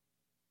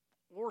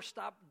 Or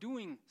stop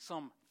doing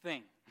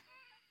something.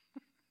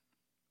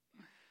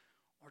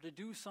 Or to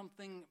do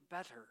something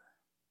better.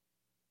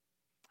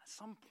 At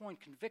some point,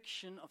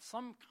 conviction of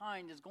some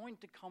kind is going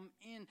to come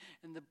in,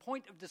 and the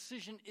point of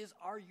decision is,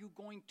 are you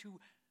going to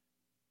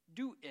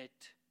do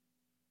it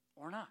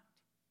or not?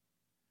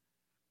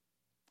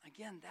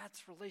 Again,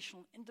 that's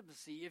relational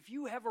intimacy. If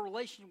you have a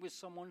relationship with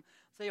someone,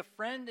 say a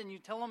friend, and you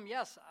tell them,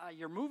 yes,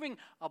 you're moving,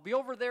 I'll be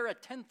over there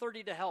at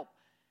 10:30 to help,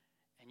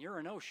 and you're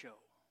a no-show,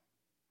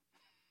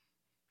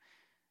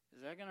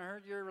 is that going to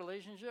hurt your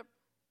relationship?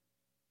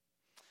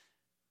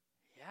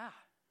 Yeah.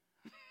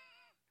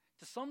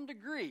 To some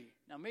degree.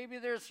 Now, maybe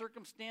there's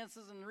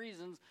circumstances and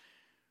reasons,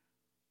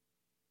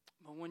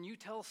 but when you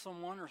tell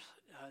someone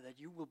that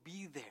you will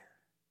be there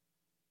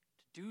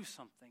to do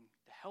something,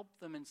 to help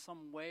them in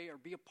some way or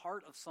be a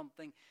part of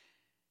something,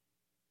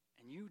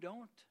 and you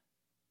don't,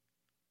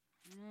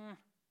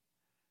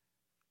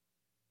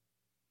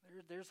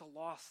 there's a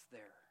loss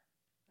there.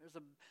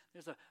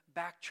 There's a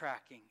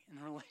backtracking in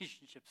the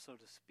relationship, so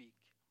to speak.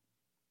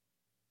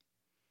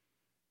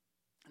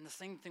 And the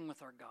same thing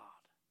with our God.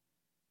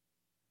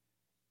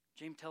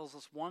 James tells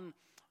us in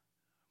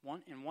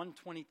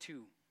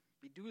 1:22,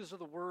 be doers of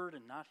the word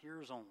and not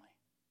hearers only.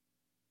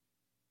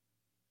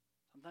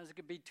 Sometimes it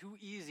can be too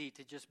easy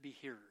to just be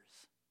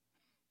hearers.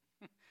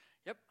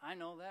 Yep, I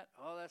know that.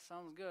 Oh, that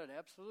sounds good.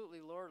 Absolutely,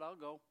 Lord, I'll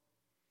go.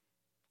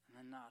 And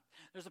then not.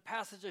 There's a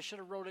passage, I should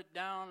have wrote it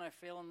down. I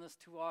fail in this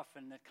too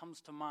often. That comes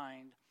to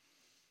mind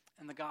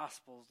in the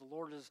Gospels. The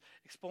Lord is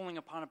expounding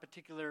upon a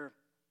particular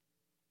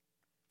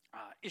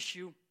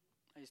issue.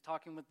 He's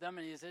talking with them,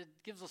 and he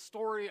gives a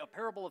story, a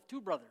parable of two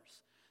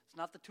brothers. It's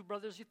not the two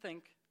brothers you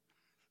think.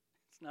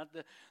 It's not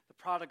the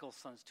prodigal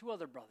sons, two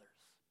other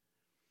brothers.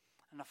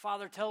 And the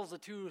father tells the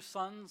two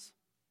sons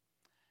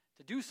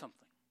to do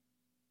something.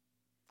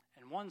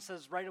 And one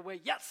says right away,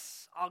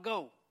 yes, I'll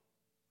go.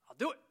 I'll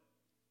do it.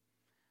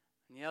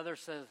 And the other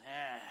says,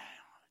 I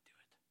don't want to do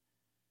it.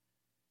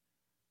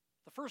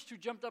 The first two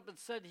jumped up and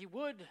said he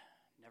would,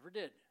 never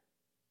did.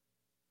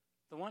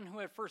 The one who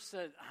at first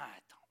said,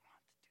 I don't want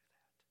to do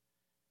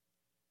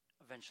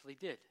that, eventually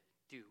did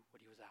do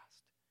what he was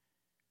asked.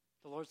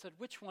 The Lord said,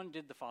 which one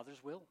did the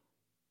Father's will?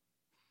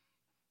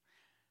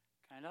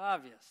 Kind of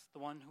obvious. The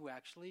one who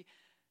actually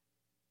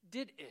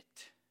did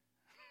it.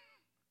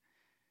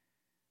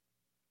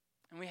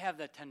 And we have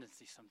that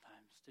tendency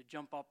sometimes to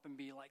jump up and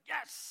be like,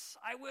 yes,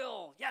 I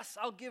will. Yes,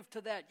 I'll give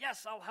to that.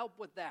 Yes, I'll help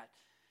with that.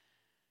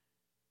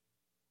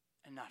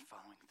 And not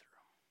following through.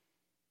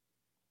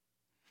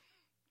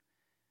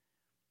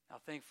 Now,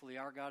 thankfully,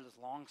 our God is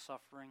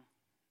long-suffering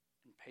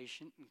and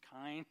patient and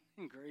kind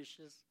and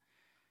gracious.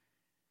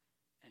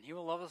 And he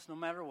will love us no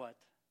matter what.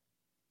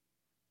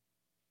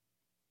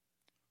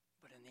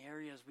 But in the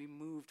areas we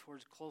move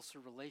towards closer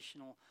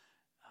relational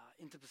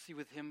intimacy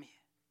with him,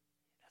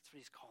 that's what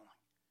he's calling.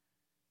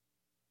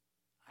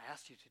 I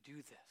asked you to do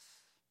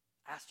this.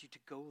 I asked you to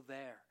go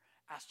there.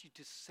 I asked you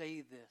to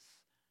say this.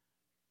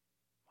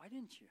 Why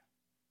didn't you?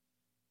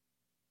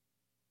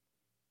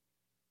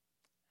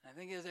 And I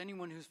think as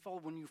anyone who's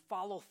followed, when you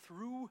follow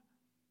through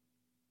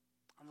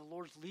on the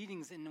Lord's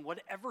leadings in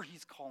whatever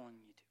he's calling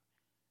you to,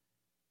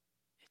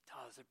 it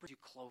does. It brings you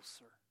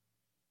closer.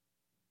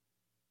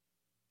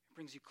 It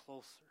brings you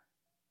closer.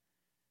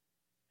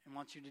 And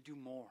wants you to do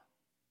more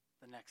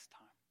the next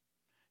time.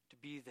 To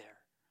be there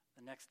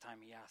the next time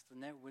he asks.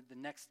 With the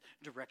next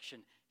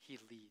direction he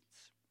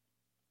leads.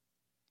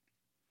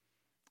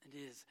 It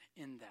is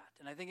in that.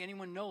 And I think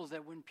anyone knows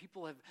that when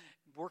people have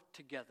worked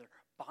together,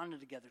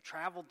 bonded together,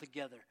 traveled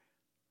together,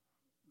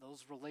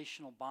 those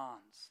relational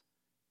bonds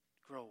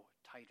grow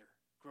tighter,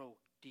 grow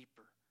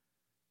deeper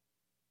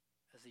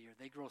as the year.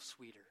 They grow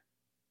sweeter.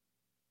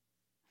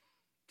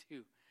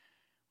 Too.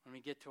 When we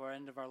get to our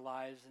end of our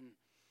lives and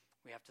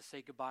we have to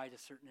say goodbye to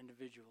certain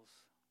individuals,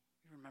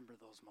 we remember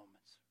those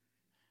moments.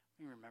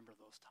 We remember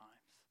those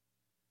times.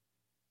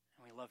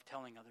 And we love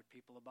telling other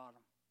people about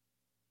them.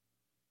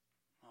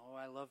 Oh,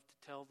 I love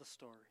to tell the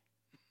story.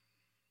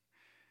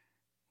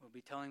 We'll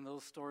be telling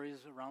those stories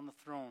around the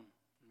throne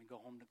when we go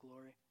home to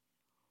glory.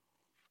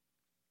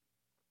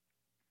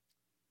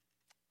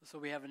 So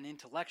we have an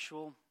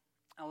intellectual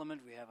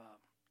element, we have an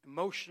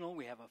emotional,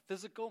 we have a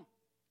physical.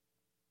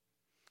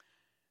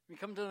 We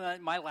come to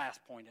my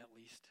last point, at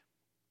least,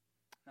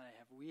 that I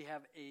have. We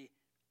have a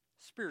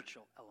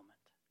spiritual element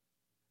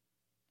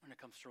when it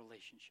comes to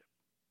relationship.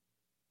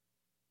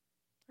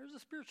 There's a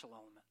spiritual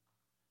element.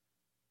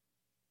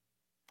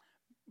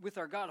 With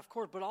our God, of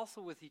course, but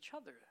also with each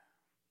other.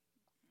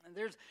 And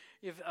there's,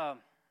 because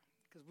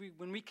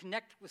when we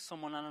connect with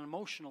someone on an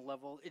emotional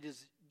level, it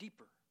is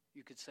deeper,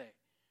 you could say.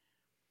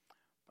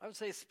 I would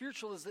say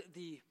spiritual is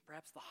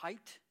perhaps the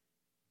height,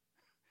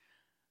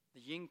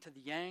 the yin to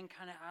the yang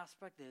kind of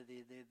aspect,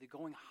 the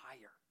going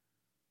higher.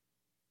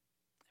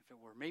 If it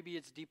were, maybe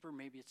it's deeper,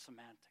 maybe it's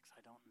semantics,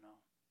 I don't know.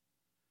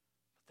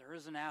 But there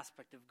is an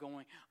aspect of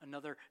going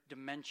another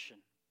dimension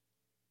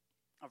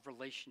of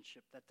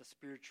relationship that the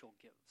spiritual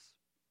gives.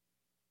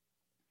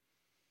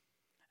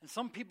 And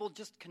some people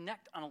just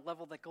connect on a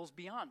level that goes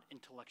beyond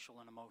intellectual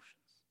and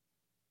emotions.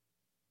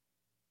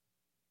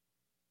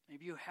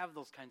 Maybe you have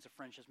those kinds of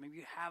friendships. Maybe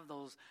you have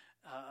those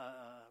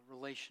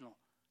relational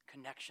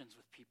connections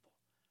with people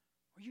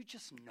where you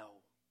just know.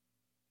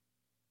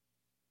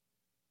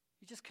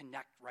 You just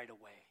connect right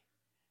away.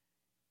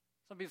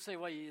 Some people say,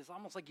 well, it's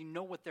almost like you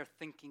know what they're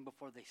thinking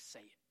before they say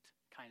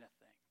it, kind of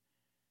thing.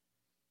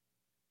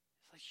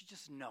 It's like you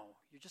just know.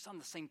 You're just on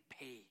the same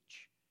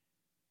page,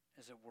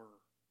 as it were.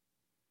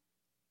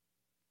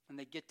 When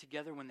they get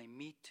together, when they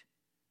meet,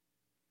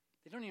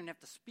 they don't even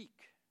have to speak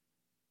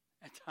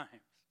at times.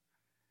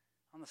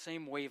 On the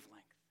same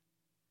wavelength.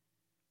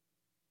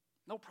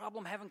 No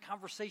problem having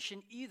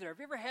conversation either. Have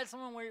you ever had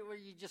someone where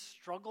you just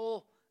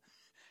struggle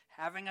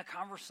having a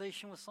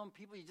conversation with some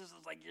people?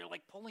 You're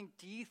like pulling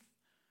teeth.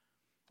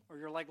 Or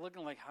you're like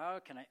looking like, how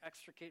can I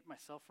extricate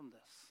myself from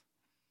this?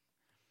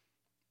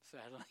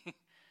 Sadly.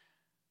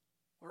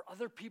 Or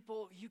other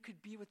people, you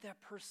could be with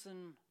that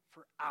person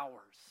for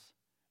hours.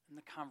 And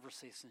the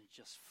conversations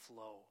just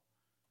flow.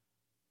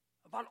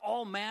 About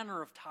all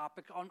manner of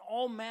topics, on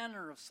all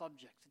manner of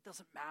subjects. It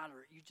doesn't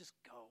matter. You just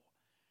go.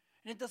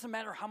 And it doesn't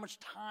matter how much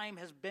time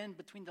has been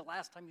between the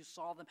last time you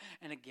saw them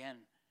and again.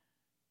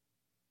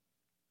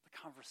 The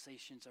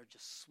conversations are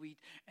just sweet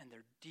and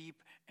they're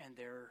deep and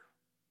they're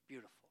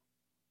beautiful.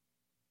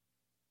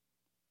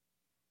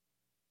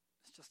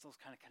 It's just those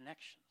kind of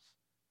connections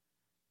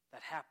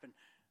that happen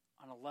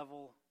on a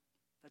level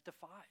that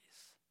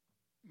defies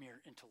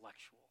mere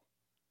intellectual.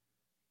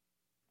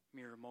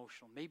 Mere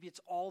emotional. Maybe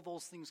it's all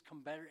those things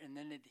come better and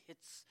then it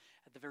hits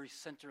at the very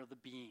center of the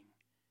being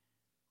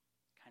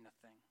kind of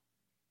thing.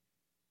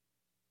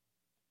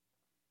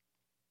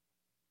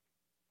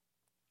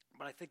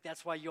 But I think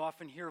that's why you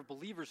often hear of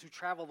believers who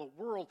travel the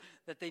world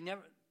that they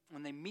never,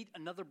 when they meet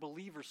another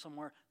believer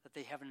somewhere, that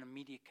they have an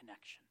immediate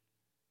connection.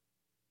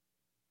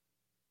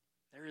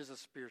 There is a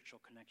spiritual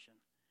connection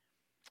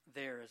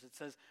there, as it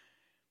says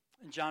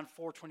in John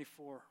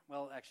 4:24.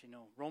 Well, actually,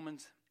 no,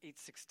 Romans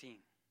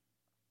 8:16.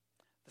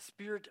 The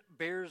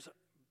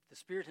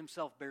Spirit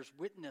himself bears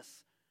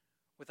witness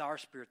with our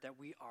spirit that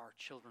we are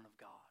children of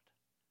God.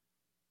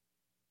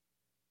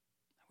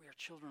 That we are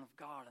children of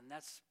God, and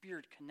that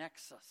Spirit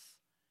connects us,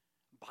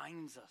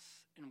 binds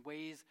us in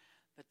ways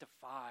that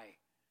defy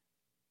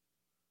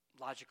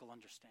logical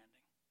understanding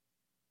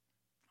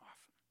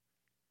often.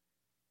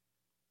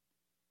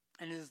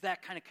 And it is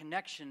that kind of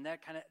connection,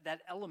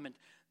 that element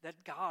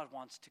that God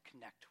wants to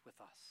connect with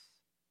us.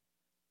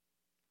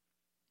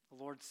 The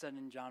Lord said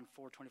in John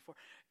 4:24,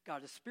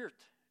 God is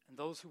spirit, and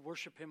those who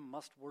worship him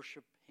must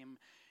worship him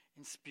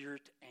in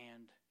spirit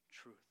and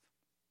truth.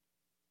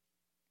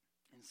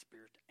 In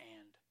spirit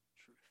and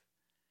truth.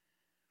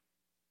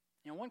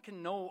 You know, one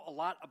can know a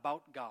lot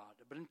about God,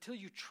 but until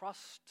you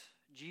trust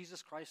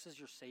Jesus Christ as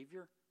your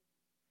Savior,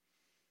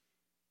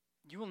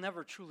 you will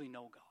never truly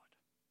know God.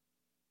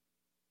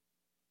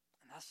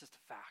 And that's just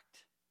a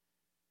fact.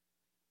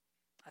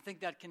 I think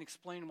that can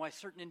explain why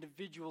certain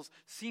individuals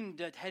seem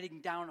to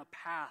heading down a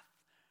path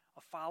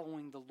of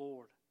following the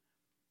Lord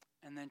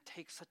and then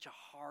take such a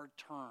hard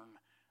turn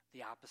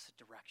the opposite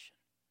direction.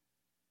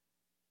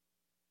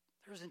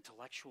 There's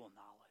intellectual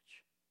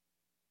knowledge,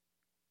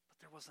 but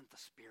there wasn't the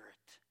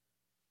Spirit.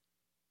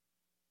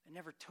 They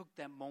never took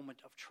that moment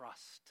of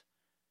trust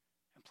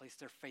and placed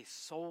their faith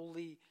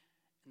solely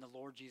in the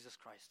Lord Jesus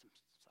Christ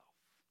himself.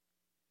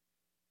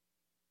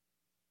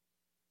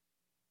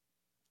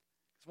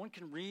 Because one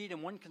can read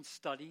and one can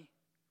study,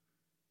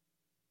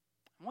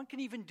 and one can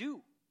even do.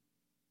 One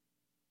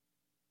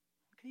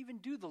can even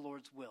do the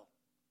Lord's will.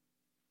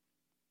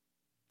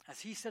 As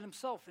he said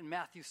himself in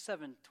Matthew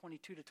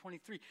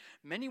 7:22-23,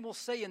 many will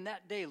say in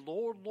that day,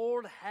 Lord,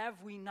 Lord,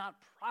 have we not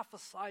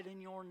prophesied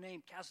in your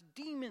name, cast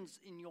demons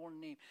in your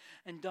name,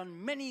 and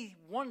done many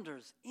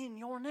wonders in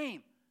your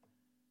name?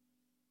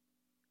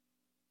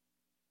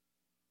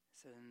 He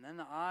said, and then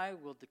I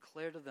will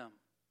declare to them,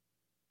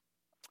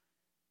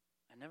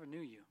 I never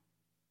knew you.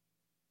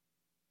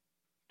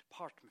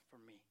 Depart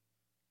from me,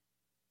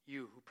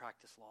 you who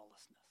practice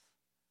lawlessness.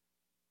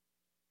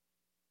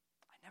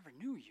 I never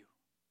knew you.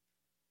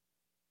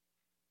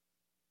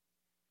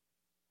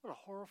 What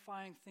a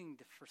horrifying thing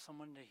for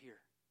someone to hear,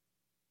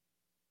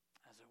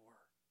 as it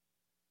were.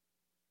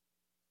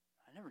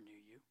 I never knew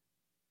you.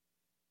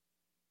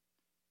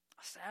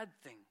 A sad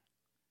thing,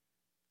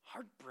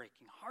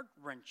 heartbreaking,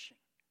 heart-wrenching.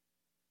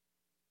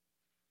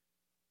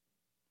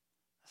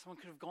 Someone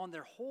could have gone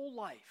their whole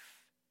life,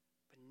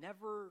 but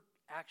never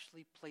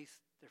actually placed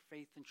their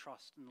faith and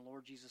trust in the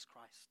Lord Jesus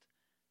Christ.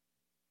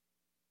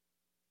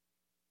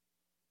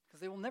 Because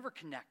they will never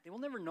connect. They will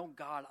never know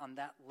God on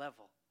that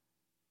level.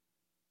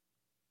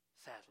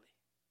 Sadly.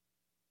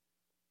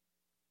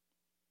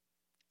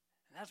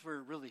 And that's where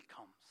it really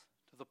comes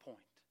to the point.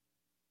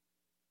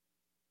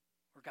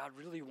 Where God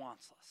really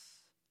wants us.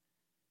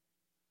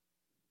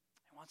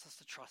 He wants us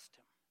to trust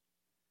him.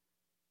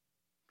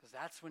 Because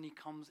that's when he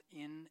comes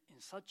in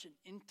such an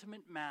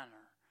intimate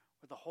manner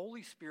where the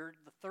Holy Spirit,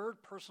 the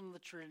third person of the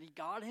Trinity,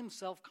 God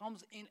himself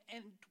comes in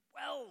and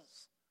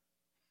dwells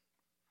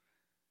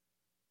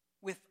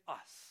with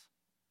us.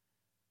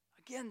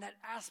 Again, that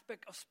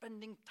aspect of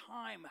spending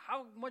time.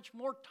 How much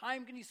more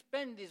time can he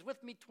spend? He's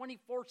with me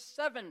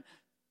 24/7,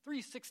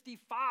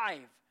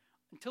 365,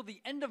 until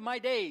the end of my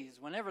days,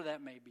 whenever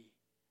that may be.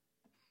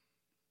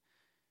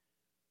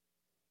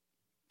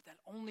 That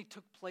only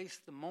took place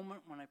the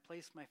moment when I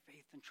placed my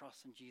faith and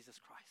trust in Jesus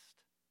Christ.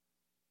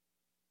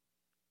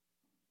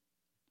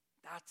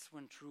 That's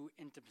when true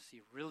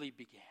intimacy really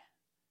began.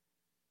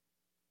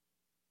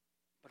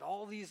 But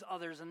all these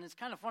others, and it's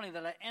kind of funny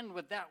that I end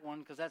with that one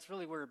because that's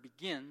really where it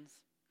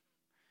begins.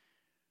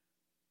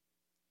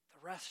 The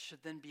rest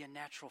should then be a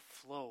natural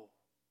flow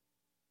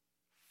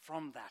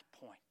from that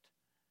point.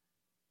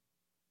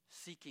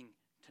 Seeking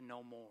to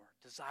know more,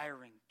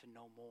 desiring to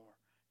know more,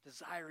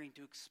 desiring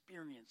to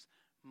experience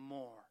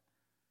more.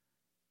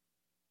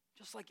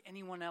 Just like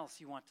anyone else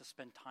you want to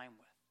spend time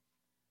with.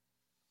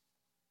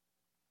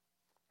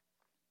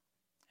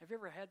 Have you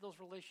ever had those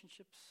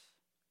relationships?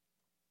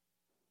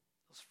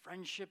 Those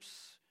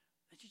friendships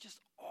that you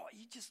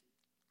just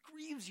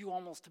grieves you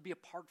almost to be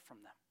apart from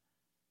them.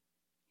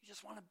 You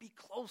just want to be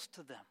close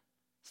to them.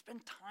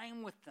 Spend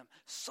time with them.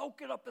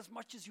 Soak it up as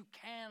much as you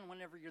can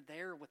whenever you're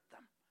there with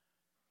them.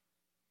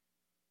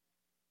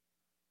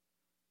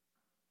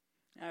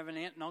 I have an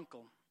aunt and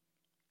uncle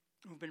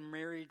who've been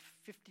married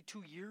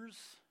 52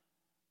 years,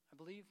 I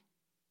believe.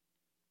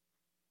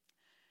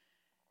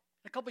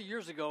 A couple of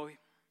years ago,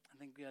 I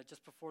think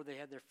just before they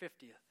had their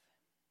 50th,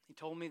 he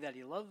told me that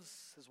he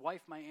loves his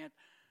wife, my aunt,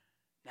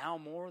 now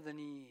more than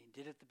he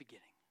did at the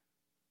beginning.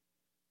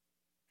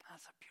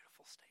 That's a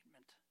beautiful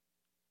statement.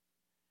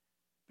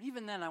 But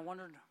even then, I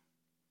wondered,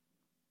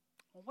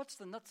 well, what's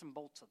the nuts and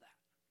bolts of that?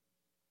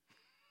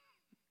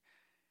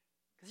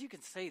 Because you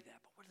can say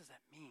that, but what does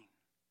that mean?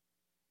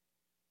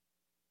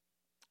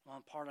 Well,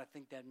 in part, I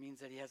think that means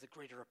that he has a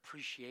greater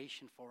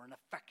appreciation for, an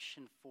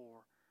affection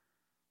for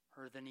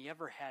her than he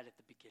ever had at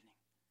the beginning.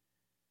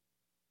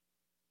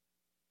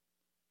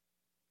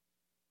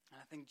 And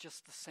I think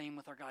just the same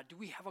with our God. Do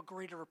we have a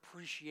greater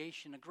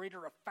appreciation, a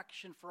greater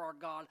affection for our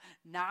God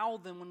now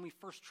than when we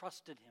first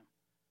trusted him?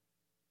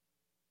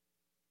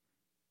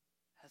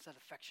 Has that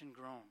affection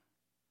grown?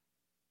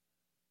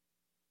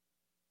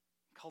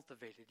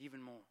 Cultivated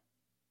even more?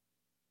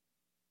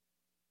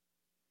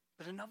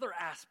 But another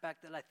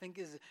aspect that I think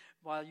is,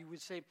 while you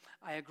would say,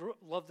 I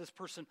love this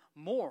person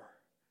more,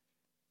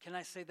 can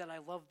I say that I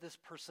love this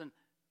person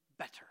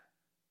better?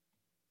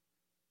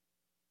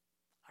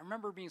 I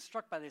remember being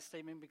struck by this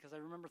statement because I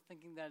remember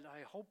thinking that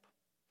I hope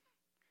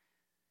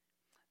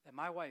that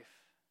my wife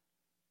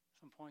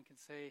at some point can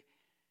say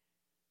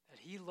that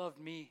he loved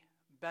me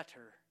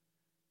better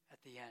at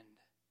the end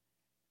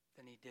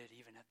than he did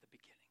even at the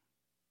beginning.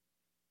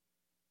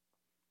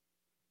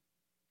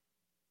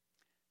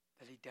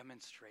 That he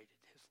demonstrated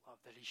his love,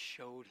 that he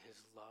showed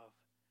his love,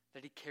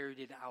 that he carried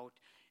it out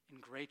in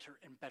greater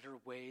and better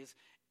ways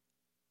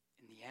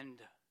in the end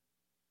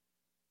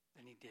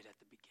than he did at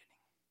the beginning.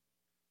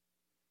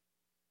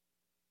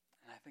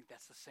 And I think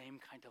that's the same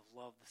kind of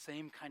love, the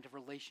same kind of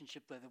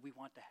relationship that we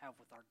want to have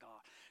with our God,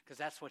 because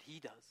that's what he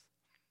does.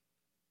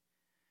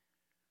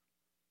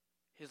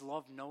 His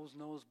love knows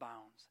no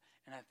bounds.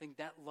 And I think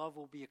that love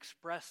will be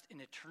expressed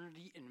in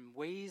eternity in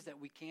ways that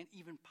we can't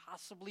even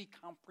possibly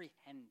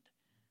comprehend.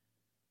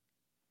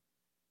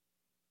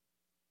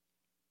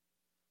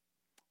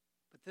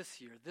 But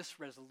this year, this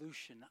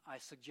resolution, I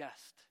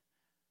suggest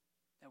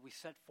that we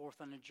set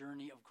forth on a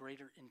journey of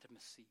greater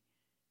intimacy.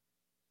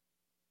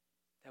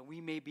 That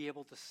we may be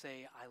able to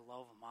say, I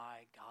love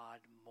my God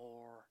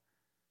more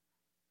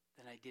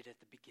than I did at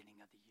the beginning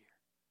of the year.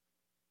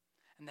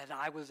 And that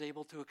I was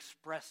able to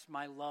express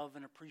my love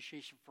and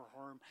appreciation for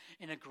him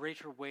in a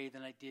greater way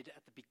than I did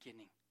at the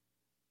beginning.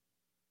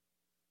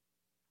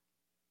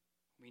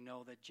 We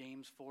know that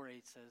James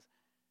 4:8 says,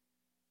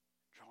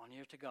 draw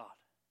near to God,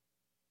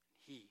 and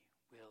he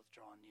will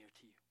draw near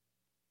to you.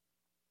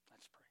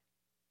 Let's pray.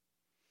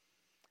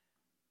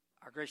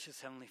 Our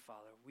gracious Heavenly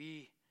Father,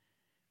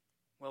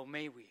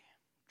 may we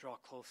draw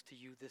close to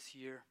you this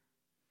year,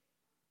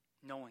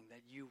 knowing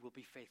that you will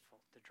be faithful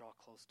to draw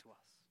close to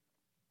us.